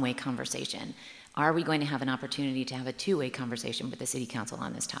a one-way conversation. Are we going to have an opportunity to have a two-way conversation with the City Council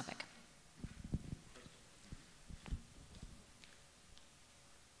on this topic?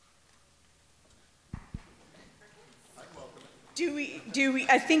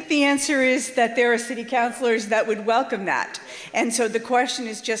 I think the answer is that there are city councilors that would welcome that. And so the question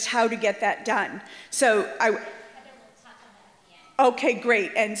is just how to get that done. So okay,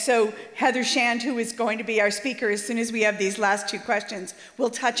 great. And so Heather Shand, who is going to be our speaker as soon as we have these last two questions,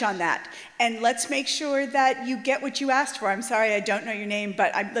 will touch on that. And let's make sure that you get what you asked for. I'm sorry, I don't know your name,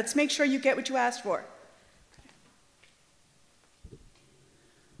 but let's make sure you get what you asked for.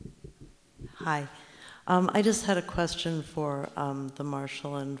 Hi. I just had a question for the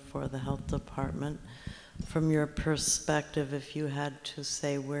Marshal and for the Health Department. From your perspective, if you had to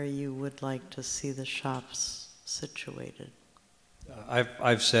say where you would like to see the shops situated.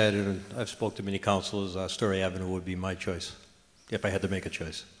 I've said, and I've spoke to many councilors, Story Avenue would be my choice, if I had to make a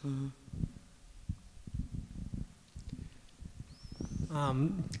choice. Mm-hmm.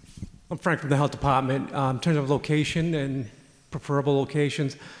 I'm Frank from the Health Department. In terms of location and preferable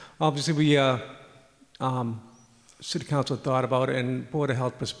locations, obviously we City Council thought about it, and Board of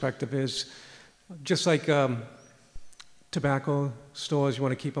Health perspective is just like tobacco stores, you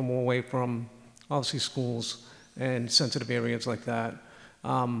want to keep them away from obviously schools and sensitive areas like that.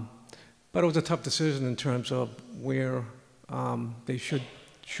 But it was a tough decision in terms of where they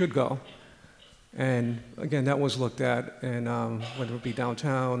should go. And again, that was looked at, and whether it be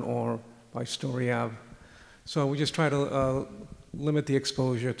downtown or by Story Ave. So we just try to limit the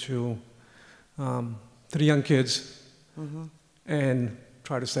exposure to the young kids, mm-hmm. and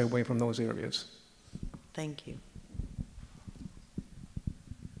try to stay away from those areas. Thank you.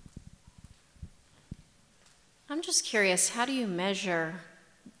 I'm just curious, how do you measure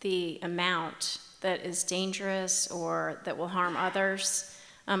the amount that is dangerous or that will harm others,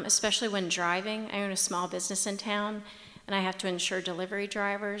 especially when driving? I own a small business in town, and I have to insure delivery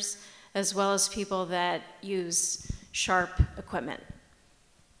drivers, as well as people that use sharp equipment.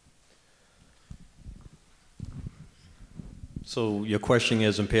 So your question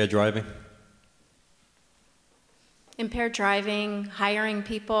is impaired driving? Impaired driving, hiring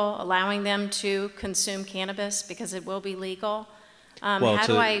people, allowing them to consume cannabis because it will be legal. How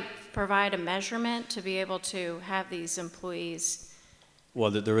do I provide a measurement to be able to have these employees?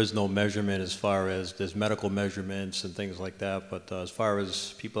 Well, there is no measurement as far as there's medical measurements and things like that, but as far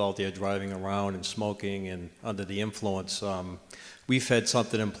as people out there driving around and smoking and under the influence, we've had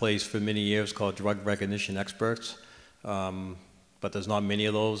something in place for many years called drug recognition experts. But there's not many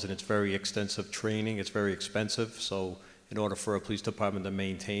of those, and it's very extensive training. It's very expensive. So in order for a police department to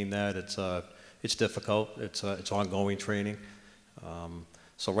maintain that, it's difficult. It's ongoing training.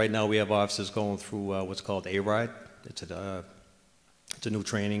 So right now we have officers going through what's called ARIDE. It's a new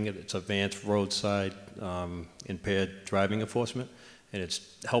training. It's advanced roadside impaired driving enforcement, and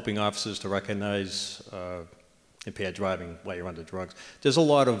it's helping officers to recognize impaired driving while you're under drugs. There's a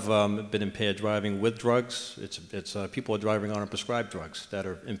lot of been impaired driving with drugs. It's people are driving on prescribed drugs that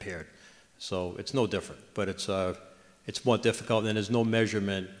are impaired. So it's no different, but it's it's more difficult, and there's no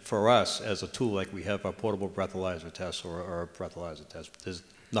measurement for us as a tool like we have our portable breathalyzer test or our breathalyzer test. There's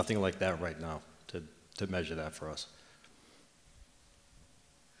nothing like that right now to measure that for us.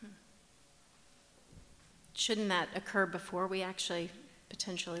 Shouldn't that occur before we actually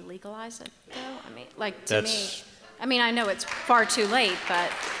potentially legalize it, though? I mean, like, to me, I mean, I know it's far too late,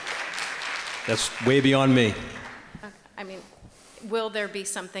 but... That's way beyond me. I mean, will there be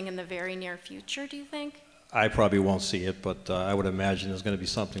something in the very near future, do you think? I probably won't see it, but I would imagine there's going to be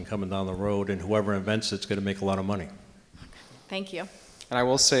something coming down the road, and whoever invents it's going to make a lot of money. Thank you. And I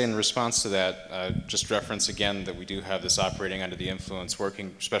will say in response to that, just reference again that we do have this operating under the influence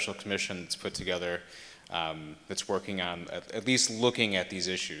working special commission that's put together that's working on at least looking at these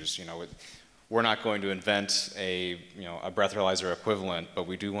issues. You know, we're not going to invent a breathalyzer equivalent, but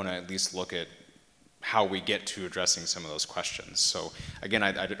we do want to at least look at how we get to addressing some of those questions. So again,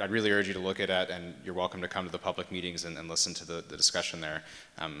 I'd really urge you to look at that, and you're welcome to come to the public meetings and listen to the discussion there.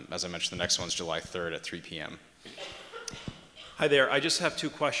 As I mentioned, the next one's July 3rd at 3 p.m. Hi there. I just have two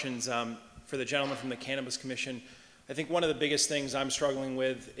questions for the gentleman from the Cannabis Commission. I think one of the biggest things I'm struggling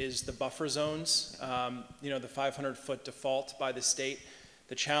with is the buffer zones, you know, the 500-foot default by the state.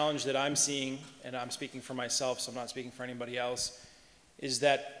 The challenge that I'm seeing, and I'm speaking for myself, so I'm not speaking for anybody else, is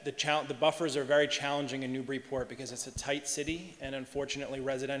that the buffers are very challenging in Newburyport because it's a tight city, and unfortunately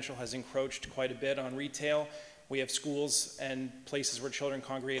residential has encroached quite a bit on retail. We have schools and places where children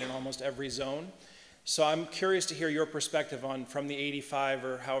congregate in almost every zone. So I'm curious to hear your perspective on, from the 85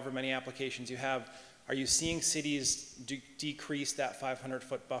 or however many applications you have, are you seeing cities decrease that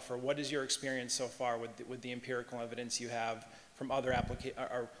 500-foot buffer? What is your experience so far with the empirical evidence you have from other applications?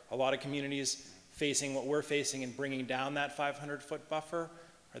 Are a lot of communities facing what we're facing and bringing down that 500-foot buffer?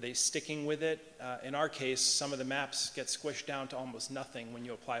 Are they sticking with it? In our case, some of the maps get squished down to almost nothing when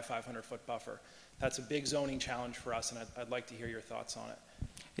you apply a 500-foot buffer. That's a big zoning challenge for us, and I'd like to hear your thoughts on it.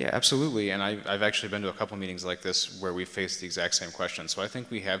 Yeah, absolutely, and I've actually been to a couple meetings like this where we faced the exact same question. So I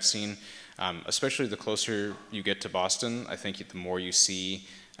think we have seen, especially the closer you get to Boston, I think the more you see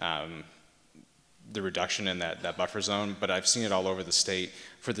the reduction in that buffer zone, but I've seen it all over the state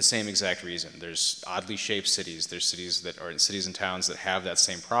for the same exact reason. There's oddly shaped cities, there's cities and towns that have that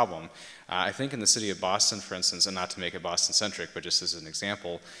same problem. I think in the city of Boston, for instance, and not to make it Boston-centric, but just as an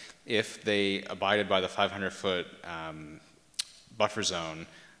example, if they abided by the 500-foot buffer zone,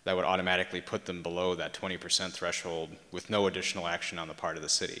 that would automatically put them below that 20% threshold with no additional action on the part of the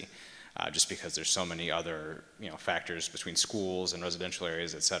city, just because there's so many other factors between schools and residential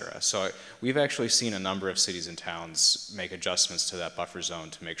areas, et cetera. So we've actually seen a number of cities and towns make adjustments to that buffer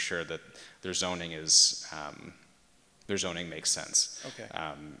zone to make sure that their zoning makes sense. Okay.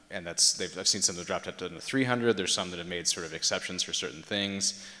 And I've seen some that dropped up to 300. There's some that have made sort of exceptions for certain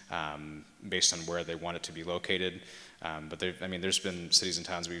things based on where they want it to be located. But there's been cities and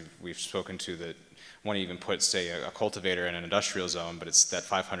towns we've spoken to that want to even put, say, a cultivator in an industrial zone, but it's that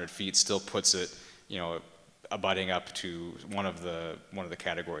 500 feet still puts it, abutting up to one of the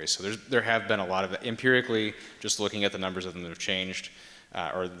categories. So there have been a lot of, empirically, just looking at the numbers of them that have changed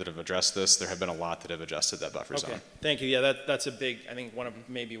or that have addressed this, there have been a lot that have adjusted that buffer zone. Okay, thank you. Yeah, that's a big, I think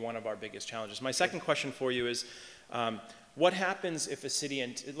maybe one of our biggest challenges. My second question for you is, what happens if a city,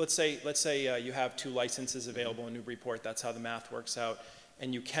 and let's say you have 2 licenses available in Newburyport, that's how the math works out,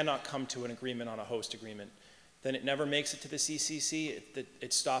 and you cannot come to an agreement on a host agreement, then it never makes it to the CCC,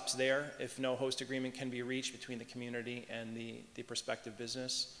 it stops there if no host agreement can be reached between the community and the prospective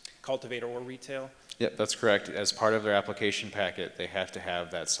business, cultivator or retail? Yeah, that's correct. As part of their application packet, they have to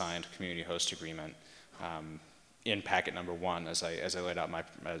have that signed community host agreement in packet number 1, as I laid out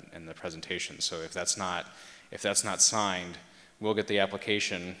in the presentation. So if that's not signed, we'll get the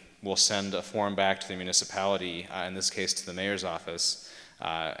application, we'll send a form back to the municipality, in this case to the mayor's office,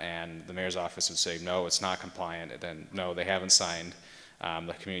 and the mayor's office would say, no, it's not compliant, and then no, they haven't signed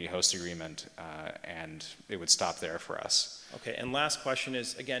the community host agreement, and it would stop there for us. Okay, and last question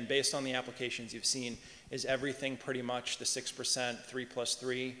is, again, based on the applications you've seen, is everything pretty much the 6%, 3 plus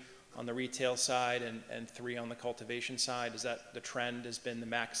 3 on the retail side and 3 on the cultivation side? Is that the trend has been the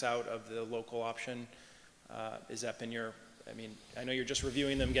max out of the local option? Has that been your, I know you're just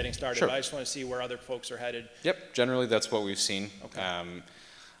reviewing them, getting started, Sure. but I just want to see where other folks are headed. Yep, generally that's what we've seen. Okay.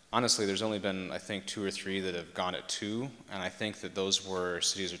 Honestly, there's only been, I think, 2 or 3 that have gone at 2, and I think that those were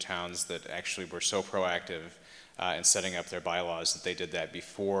cities or towns that actually were so proactive in setting up their bylaws that they did that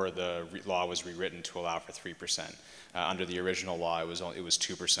before the law was rewritten to allow for 3%. Under the original law, it was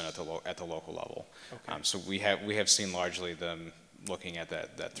 2% at the local level. Okay. So we have seen largely them looking at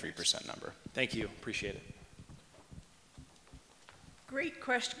that 3% number. Thank you, appreciate it. Great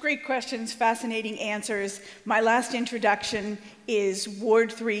questions, fascinating answers. My last introduction is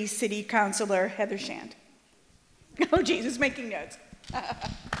Ward 3 City Councilor Heather Shand. Oh, Jesus, making notes. I'm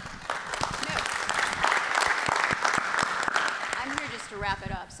here just to wrap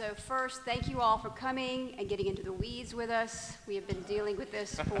it up. So first, thank you all for coming and getting into the weeds with us. We have been dealing with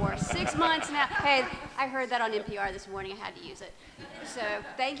this for 6 months now. Hey, I heard that on NPR this morning. I had to use it. So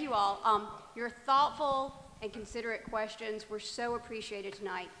thank you all. Your thoughtful and considerate questions were so appreciated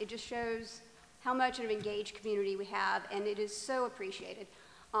tonight. It just shows how much of an engaged community we have, and it is so appreciated.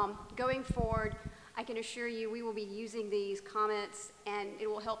 Going forward, I can assure you we will be using these comments, and it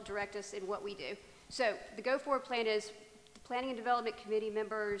will help direct us in what we do. So the go-forward plan is the Planning and Development Committee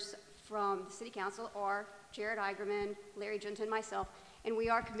members from the City Council are Jared Eigerman, Larry Junta, and myself, and we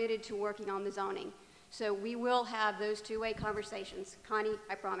are committed to working on the zoning. So we will have those two-way conversations. Connie,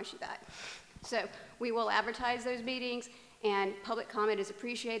 I promise you that. So we will advertise those meetings, and public comment is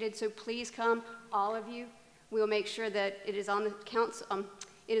appreciated, so please come, all of you. We will make sure that it is on the council,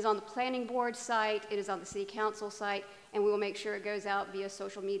 it is on the planning board site, it is on the city council site, and we will make sure it goes out via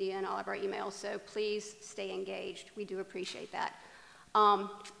social media and all of our emails, so please stay engaged. We do appreciate that.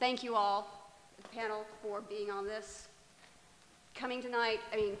 Thank you all, the panel, for being on this. Coming tonight,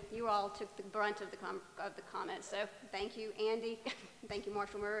 I mean, you all took the brunt of the comments, so thank you, Andy. Thank you,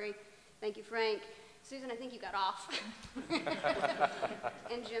 Marshall Murray. Thank you, Frank. Susan, I think you got off.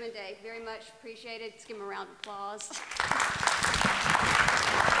 And Jim and Dave, very much appreciated. Let's give them a round of applause.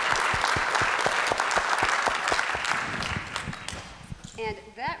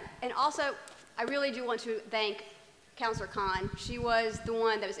 And also, I really do want to thank Councilor Khan. She was the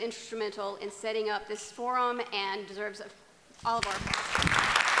one that was instrumental in setting up this forum and deserves all of our applause.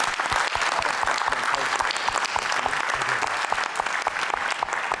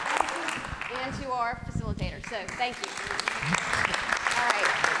 And to our facilitator. So thank you. All right.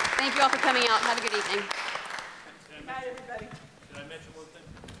 Thank you all for coming out. Have a good evening. Good night, everybody. Did I mention one thing?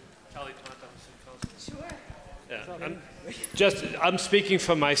 Kelly Tonto, City Council. Sure. Yeah, I'm speaking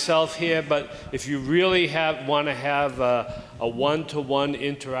for myself here, but if you really want to have a one-to-one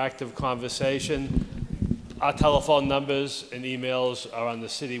interactive conversation, our telephone numbers and emails are on the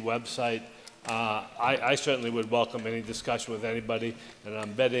city website. I certainly would welcome any discussion with anybody, and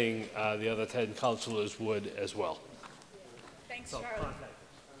I'm betting the other 10 councilors would as well. Thanks, Charlie.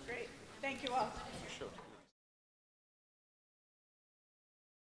 Great. Thank you all.